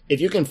 So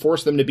if you can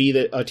force them to be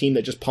a team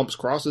that just pumps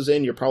crosses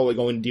in, you're probably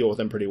going to deal with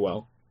them pretty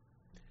well.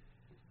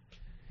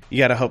 You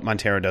got to hope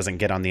Montero doesn't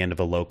get on the end of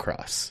a low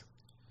cross,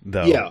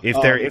 though. Yeah,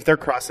 if they're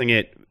crossing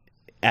it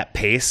at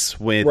pace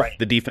with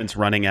the defense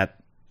running at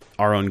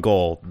our own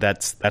goal,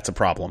 that's a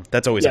problem.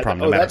 That's always a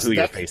problem, no matter who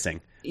you're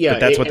facing. Yeah, but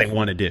that's what they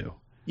want to do.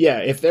 Yeah,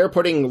 if they're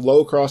putting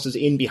low crosses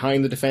in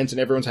behind the defense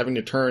and everyone's having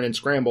to turn and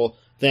scramble,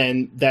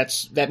 then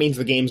that means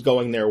the game's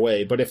going their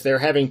way. But if they're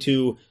having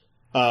to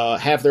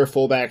have their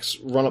fullbacks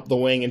run up the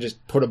wing and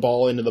just put a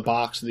ball into the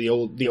box, the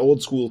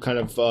old school kind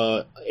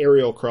of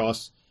aerial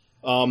cross,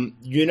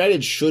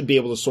 United should be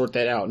able to sort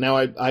that out. Now,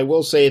 I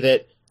will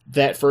say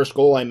that first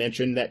goal I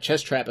mentioned, that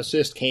chest trap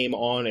assist, came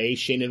on a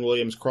Shannon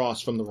Williams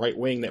cross from the right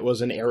wing that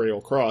was an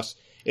aerial cross.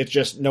 It's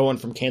just no one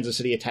from Kansas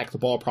City attacked the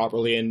ball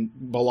properly, and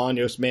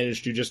Bolaños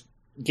managed to just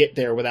get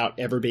there without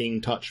ever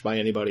being touched by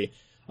anybody.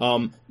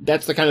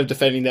 That's the kind of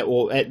defending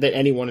that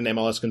anyone in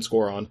MLS can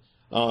score on.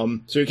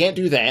 So you can't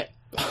do that.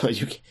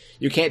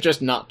 you can't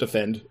just not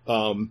defend.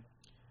 No,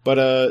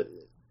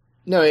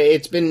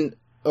 it's been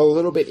a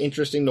little bit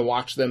interesting to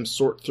watch them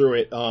sort through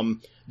it.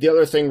 The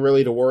other thing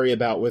really to worry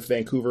about with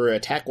Vancouver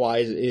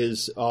attack-wise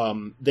is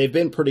they've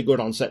been pretty good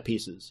on set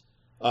pieces.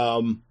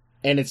 And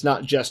it's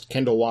not just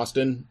Kendall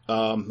Waston,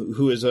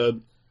 who is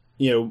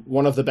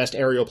one of the best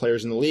aerial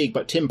players in the league,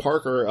 but Tim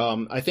Parker,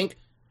 I think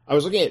I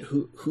was looking at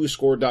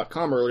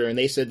WhoScored.com earlier, and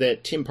they said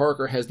that Tim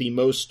Parker has the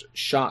most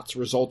shots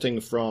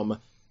resulting from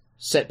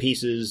set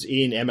pieces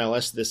in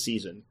MLS this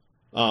season.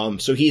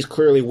 So he's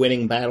clearly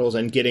winning battles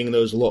and getting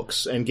those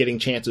looks and getting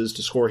chances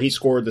to score. He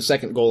scored the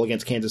second goal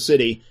against Kansas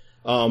City,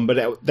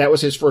 but that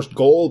was his first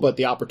goal, but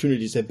the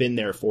opportunities have been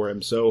there for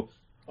him. So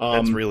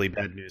that's really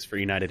bad news for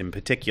United in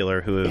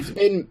particular, who have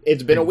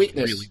it's been a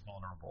weakness. Really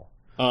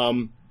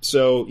vulnerable.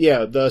 So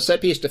yeah, the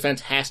set piece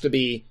defense has to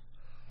be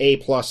A+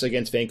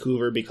 against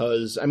Vancouver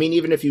because, I mean,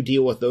 even if you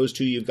deal with those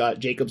two, you've got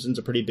Jacobson's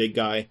a pretty big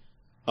guy.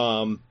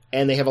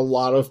 And they have a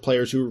lot of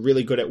players who are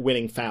really good at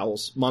winning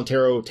fouls.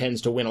 Montero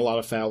tends to win a lot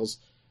of fouls.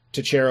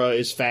 Teixeira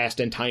is fast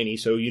and tiny,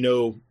 so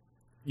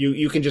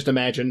you can just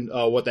imagine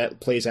what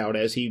that plays out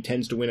as. He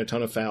tends to win a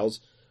ton of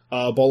fouls.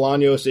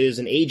 Bolaños is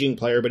an aging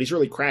player, but he's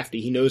really crafty.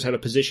 He knows how to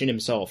position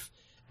himself.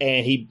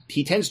 And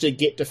he tends to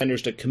get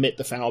defenders to commit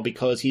the foul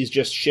because he's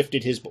just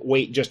shifted his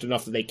weight just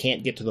enough that they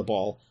can't get to the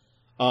ball.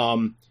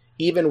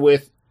 Even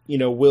with,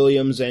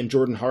 Williams and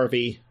Jordan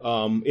Harvey,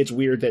 it's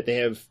weird that they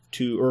have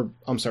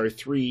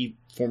three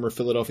former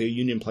Philadelphia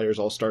Union players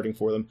all starting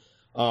for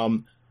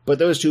them. But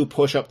those two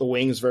push up the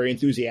wings very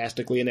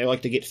enthusiastically, and they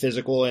like to get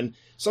physical, and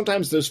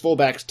sometimes those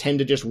fullbacks tend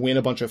to just win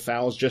a bunch of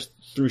fouls just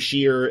through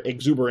sheer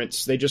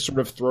exuberance. They just sort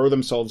of throw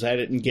themselves at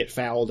it and get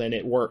fouled, and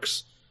it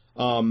works.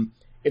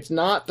 It's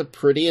not the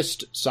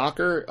prettiest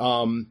soccer.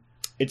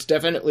 It's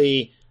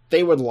definitely,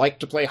 they would like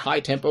to play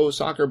high-tempo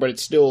soccer, but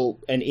it's still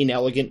an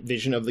inelegant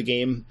vision of the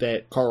game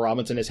that Carl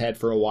Robinson has had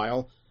for a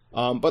while.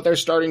 But they're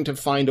starting to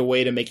find a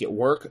way to make it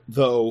work,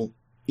 though,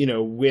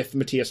 with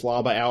Matías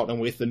Laba out and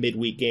with the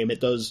midweek game,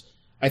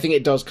 I think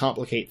it does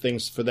complicate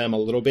things for them a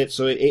little bit,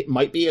 so it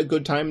might be a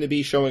good time to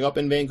be showing up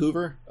in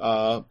Vancouver.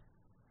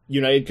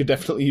 United could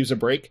definitely use a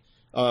break.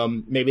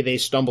 Maybe they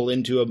stumble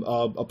into a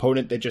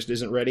opponent that just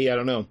isn't ready. I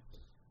don't know.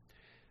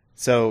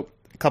 So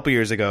a couple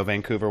years ago,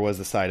 Vancouver was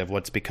the site of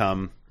what's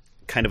become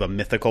kind of a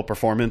mythical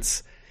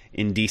performance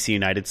in DC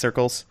United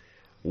circles,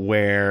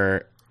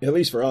 where at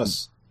least for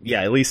us,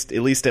 yeah, at least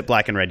at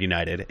Black and Red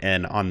United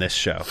and on this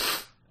show,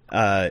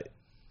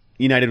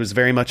 United was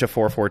very much a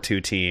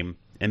 4-4-2 team.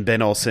 And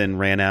Ben Olsen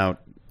ran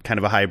out kind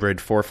of a hybrid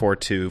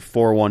 4-4-2,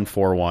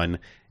 4-1-4-1,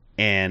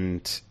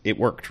 and it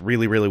worked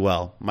really, really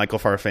well. Michael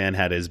Farfan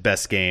had his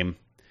best game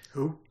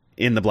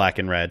in the Black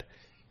and Red.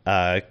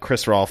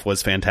 Chris Rolfe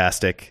was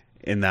fantastic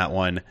in that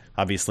one.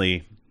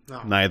 Obviously,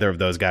 neither of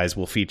those guys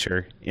will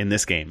feature in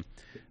this game.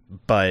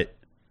 But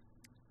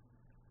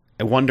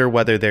I wonder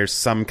whether there's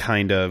some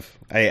kind of...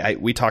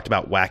 we talked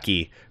about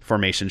wacky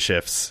formation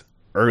shifts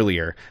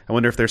earlier. I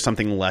wonder if there's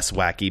something less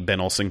wacky Ben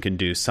Olsen can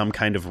do, some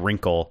kind of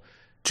wrinkle...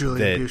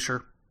 Julian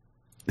Buescher.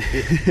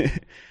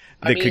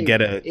 Could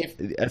get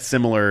a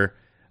similar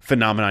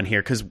phenomenon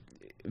here, because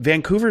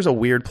Vancouver's a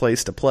weird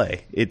place to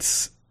play.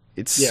 It's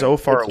so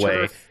far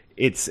away. Turf.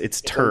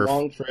 It's turf. A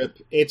long trip.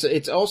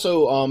 It's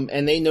also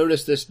and they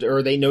noticed this,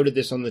 or they noted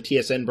this on the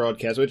TSN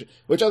broadcast,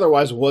 which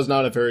otherwise was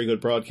not a very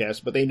good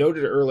broadcast, but they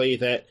noted early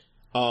that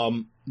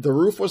the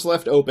roof was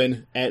left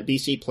open at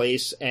BC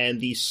Place, and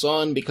the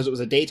sun, because it was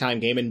a daytime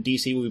game, and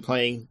DC will be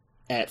playing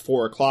at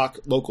 4:00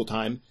 local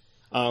time,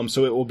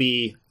 so it will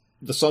be,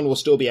 the sun will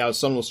still be out,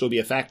 sun will still be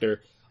a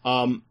factor.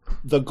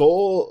 The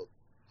goal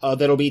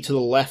that'll be to the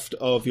left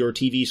of your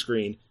TV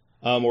screen,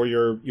 or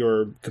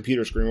your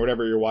computer screen,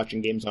 whatever you're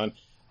watching games on.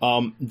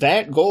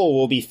 That goal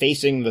will be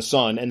facing the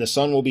sun, and the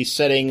sun will be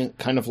setting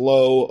kind of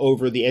low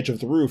over the edge of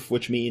the roof,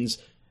 which means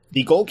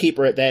the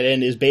goalkeeper at that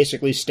end is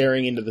basically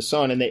staring into the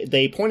sun. And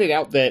they pointed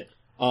out that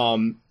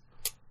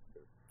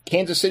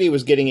Kansas City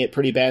was getting it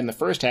pretty bad in the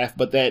first half,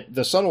 but that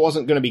the sun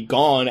wasn't going to be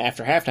gone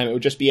after halftime. It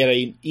would just be at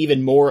an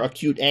even more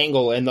acute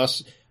angle, and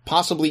thus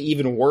possibly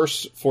even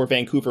worse for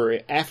Vancouver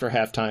after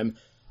halftime.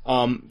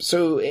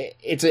 So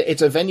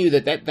it's a venue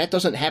that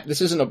doesn't happen.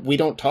 This isn't we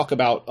don't talk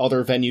about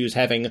other venues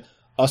having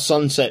a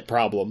sunset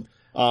problem.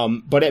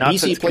 But at Not BC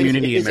since Place,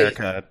 Community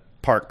America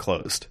Park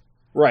closed.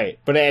 Right,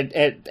 but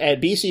at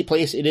BC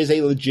Place, it is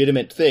a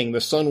legitimate thing.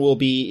 The sun will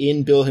be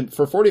in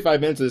for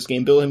 45 minutes of this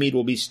game. Bill Hamid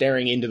will be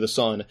staring into the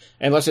sun,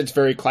 unless it's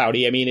very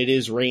cloudy. I mean, it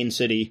is Rain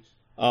City,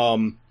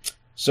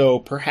 so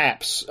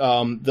perhaps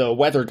the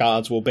weather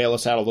gods will bail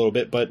us out a little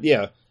bit. But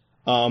yeah,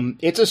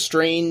 it's a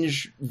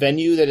strange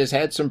venue that has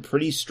had some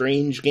pretty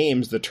strange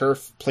games. The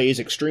turf plays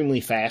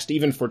extremely fast,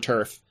 even for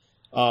turf.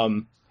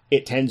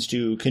 It tends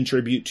to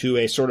contribute to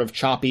a sort of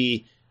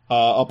choppy,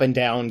 up and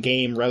down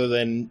game rather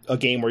than a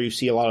game where you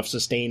see a lot of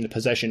sustained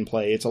possession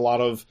play. It's a lot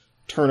of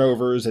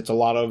turnovers, it's a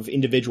lot of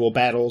individual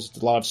battles, it's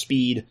a lot of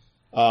speed,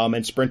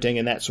 and sprinting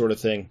and that sort of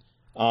thing.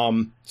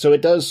 So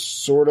it does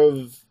sort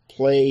of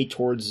play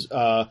towards,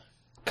 kind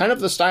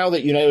of the style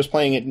that United was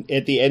playing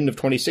at the end of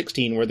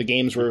 2016, where the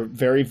games were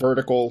very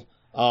vertical,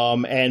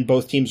 and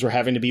both teams were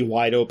having to be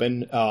wide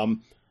open.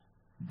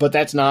 But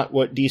that's not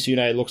what DC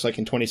United looks like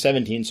in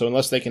 2017. So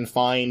unless they can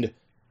find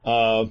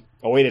a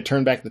way to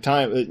turn back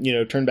time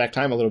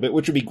a little bit,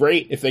 which would be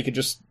great if they could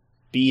just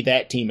be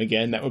that team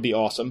again, that would be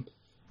awesome.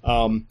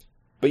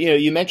 But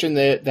you mentioned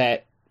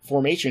that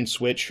formation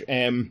switch,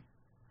 and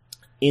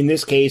in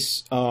this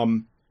case,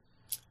 on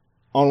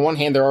one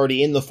hand they're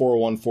already in the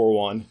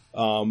 4-1-4-1,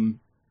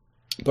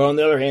 but on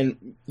the other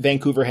hand,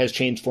 Vancouver has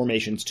changed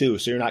formations too,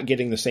 so you're not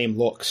getting the same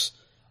looks.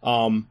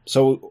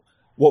 So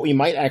what we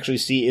might actually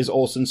see is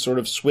Olsen sort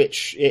of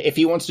switch. If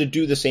he wants to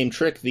do the same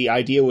trick, the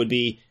idea would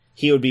be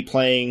he would be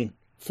playing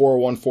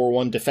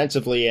 4-1-4-1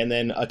 defensively and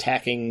then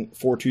attacking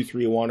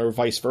 4-2-3-1 or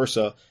vice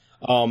versa,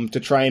 to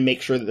try and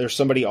make sure that there's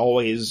somebody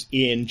always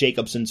in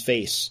Jacobson's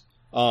face.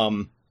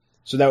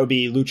 So that would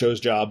be Lucho's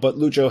job. But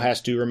Lucho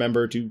has to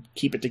remember to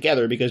keep it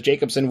together because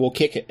Jacobson will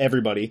kick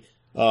everybody.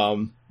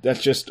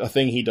 That's just a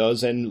thing he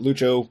does. And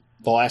Lucho,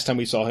 the last time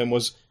we saw him,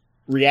 was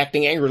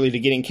reacting angrily to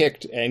getting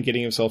kicked and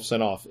getting himself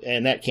sent off,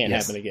 and that can't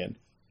happen again.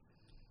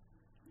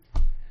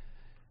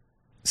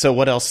 So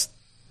what else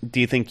do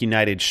you think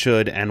United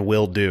should and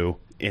will do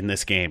in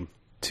this game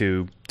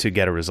to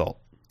get a result?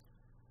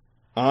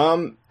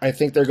 I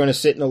think they're going to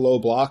sit in a low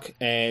block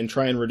and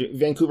try and reduce.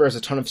 Vancouver has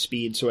a ton of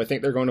speed, so I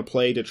think they're going to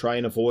play to try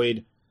and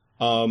avoid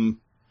a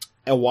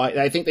wide.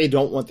 I think they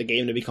don't want the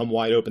game to become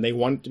wide open. They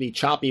want it to be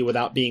choppy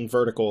without being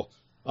vertical.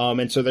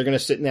 And so they're going to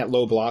sit in that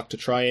low block to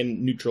try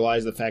and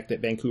neutralize the fact that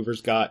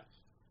Vancouver's got,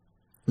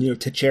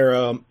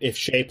 Teixeira. If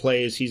Shea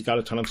plays, he's got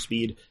a ton of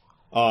speed.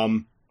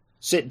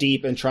 Sit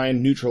deep and try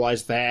and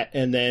neutralize that.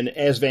 And then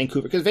as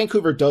because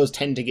Vancouver does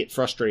tend to get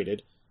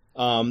frustrated.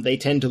 They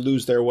tend to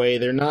lose their way.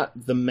 They're not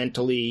the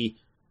mentally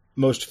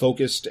most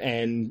focused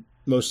and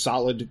most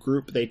solid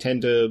group. They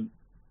tend to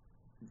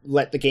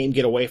let the game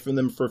get away from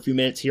them for a few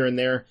minutes here and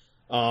there.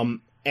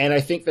 And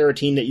I think they're a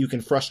team that you can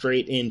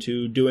frustrate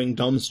into doing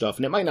dumb stuff.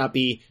 And it might not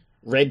be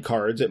red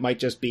cards. It might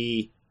just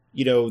be,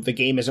 the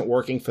game isn't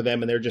working for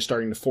them and they're just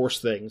starting to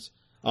force things.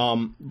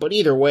 But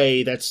either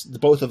way,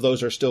 both of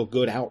those are still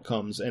good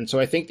outcomes. And so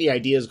I think the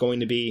idea is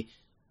going to be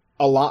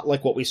a lot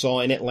like what we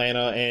saw in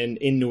Atlanta and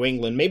in New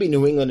England. Maybe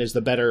New England is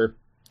the better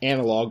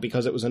analog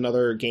because it was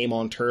another game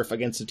on turf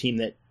against a team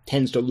that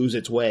tends to lose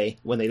its way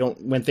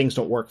when things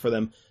don't work for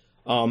them.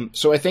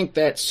 So I think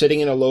that sitting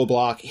in a low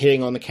block,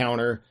 hitting on the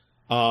counter,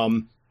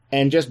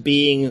 and just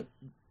being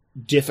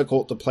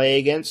difficult to play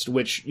against,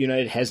 which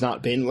United has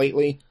not been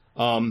lately.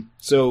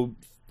 So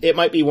it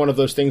might be one of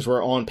those things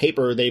where on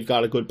paper they've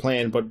got a good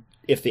plan, but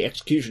if the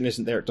execution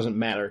isn't there, it doesn't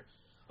matter.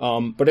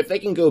 But if they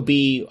can go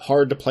be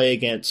hard to play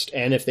against,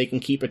 and if they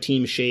can keep a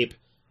team shape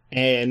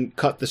and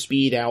cut the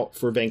speed out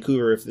for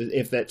Vancouver,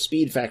 if that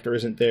speed factor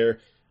isn't there,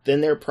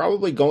 then they're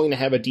probably going to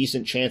have a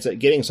decent chance at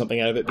getting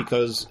something out of it,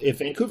 because if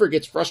Vancouver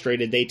gets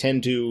frustrated, they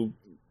tend to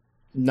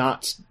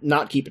not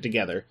keep it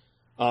together.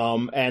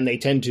 And they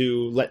tend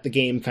to let the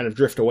game kind of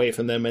drift away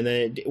from them. And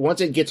then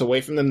once it gets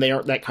away from them, they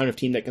aren't that kind of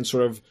team that can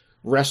sort of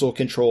wrestle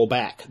control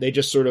back. They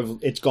just sort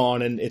of, it's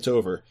gone and it's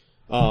over.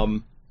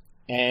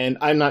 And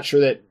I'm not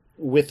sure that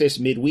with this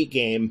midweek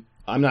game,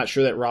 I'm not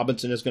sure that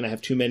Robinson is going to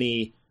have too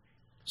many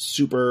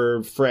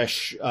super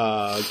fresh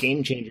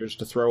game changers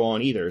to throw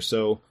on either.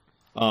 So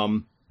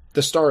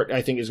the start,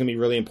 I think, is going to be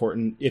really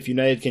important. If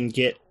United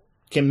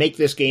can make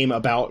this game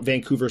about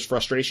Vancouver's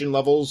frustration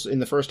levels in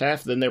the first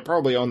half, then they're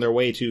probably on their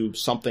way to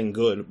something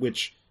good,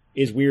 which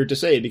is weird to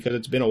say because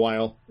it's been a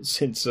while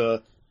since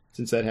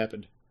that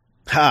happened.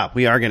 Ha!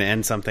 We are going to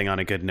end something on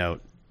a good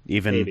note,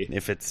 even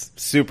if it's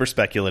super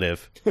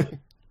speculative.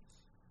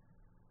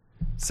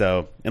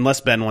 So,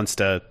 unless Ben wants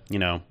to,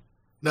 No,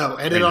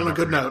 end it on a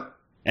good note.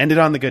 End it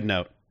on the good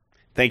note.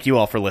 Thank you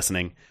all for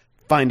listening.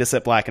 Find us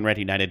at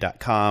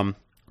blackandredunited.com.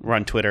 We're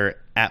on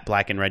Twitter at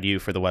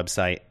blackandredu for the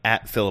website,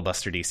 at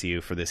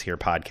filibusterdcu for this here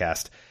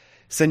podcast.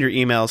 Send your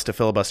emails to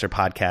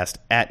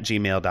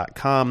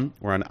filibusterpodcast@gmail.com.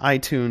 We're on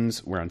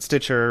iTunes. We're on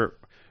Stitcher.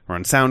 We're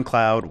on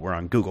SoundCloud. We're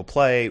on Google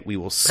Play. We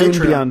will soon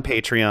be on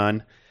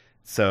Patreon.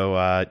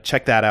 So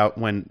check that out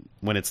when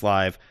it's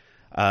live.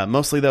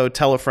 Mostly, though,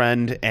 tell a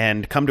friend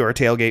and come to our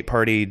tailgate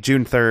party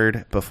June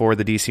 3rd before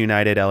the DC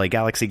United LA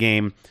Galaxy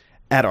game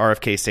at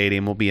RFK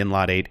Stadium. We'll be in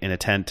Lot 8 in a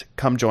tent.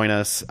 Come join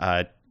us.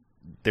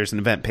 There's an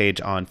event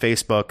page on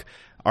Facebook,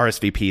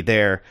 RSVP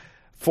there.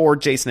 For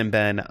Jason and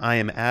Ben, I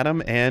am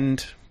Adam,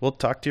 and we'll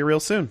talk to you real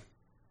soon.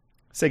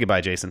 Say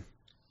goodbye, Jason.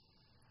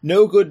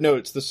 No good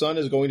notes. The sun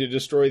is going to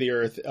destroy the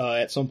Earth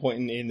at some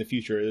point in the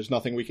future. There's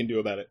nothing we can do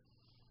about it.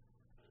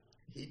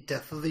 Heat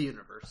death of the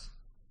universe.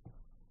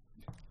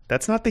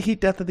 That's not the heat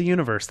death of the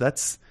universe.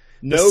 That's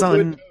the No sun.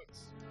 good notes.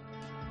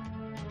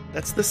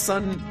 That's the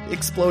sun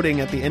exploding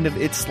at the end of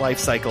its life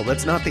cycle.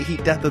 That's not the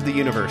heat death of the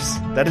universe.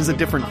 That is a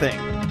different thing.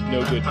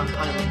 No good. I'm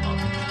kind of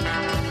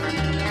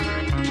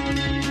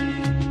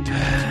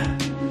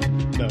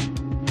No.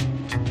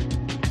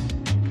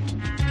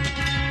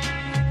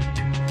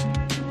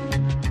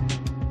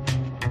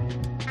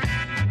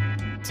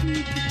 To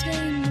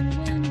pretend no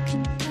one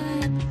can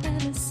find the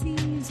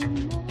fallacies of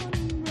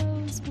morning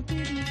rose,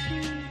 forbidden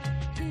fruit,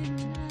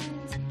 hidden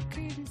lies,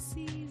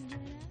 courtesies that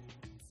I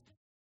can spend.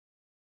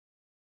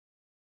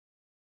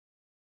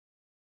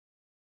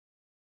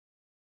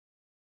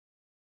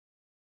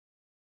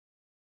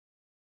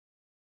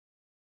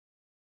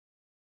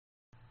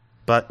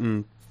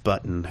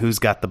 Button. Who's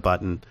got the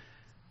button?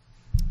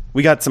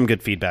 We got some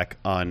good feedback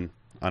on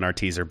our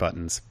teaser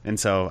buttons, and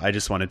so I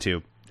just wanted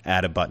to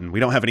add a button. We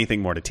don't have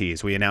anything more to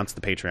tease. We announced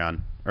the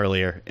Patreon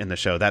earlier in the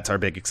show. That's our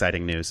big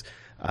exciting news.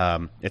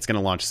 It's going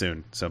to launch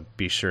soon, so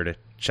be sure to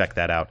check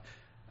that out.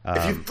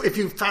 if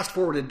you fast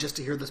forwarded just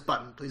to hear this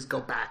button, please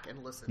go back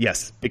and listen.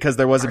 Yes, because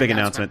there was a big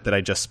announcement that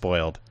I just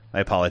spoiled. I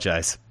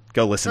apologize.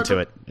 Go listen to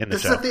it in the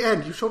This show. is at the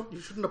end. You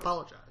shouldn't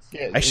apologize.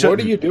 Yeah, I what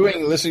shouldn't. are you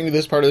doing listening to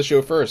this part of the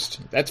show first?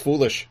 That's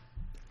foolish.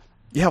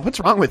 Yeah, what's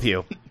wrong with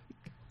you?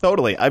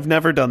 Totally. I've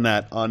never done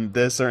that on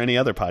this or any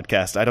other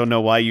podcast. I don't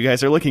know why you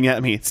guys are looking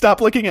at me.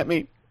 Stop looking at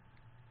me.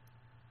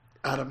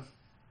 Adam,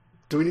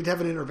 do we need to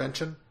have an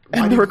intervention?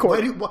 End the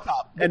recording.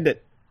 End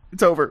it.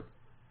 It's over.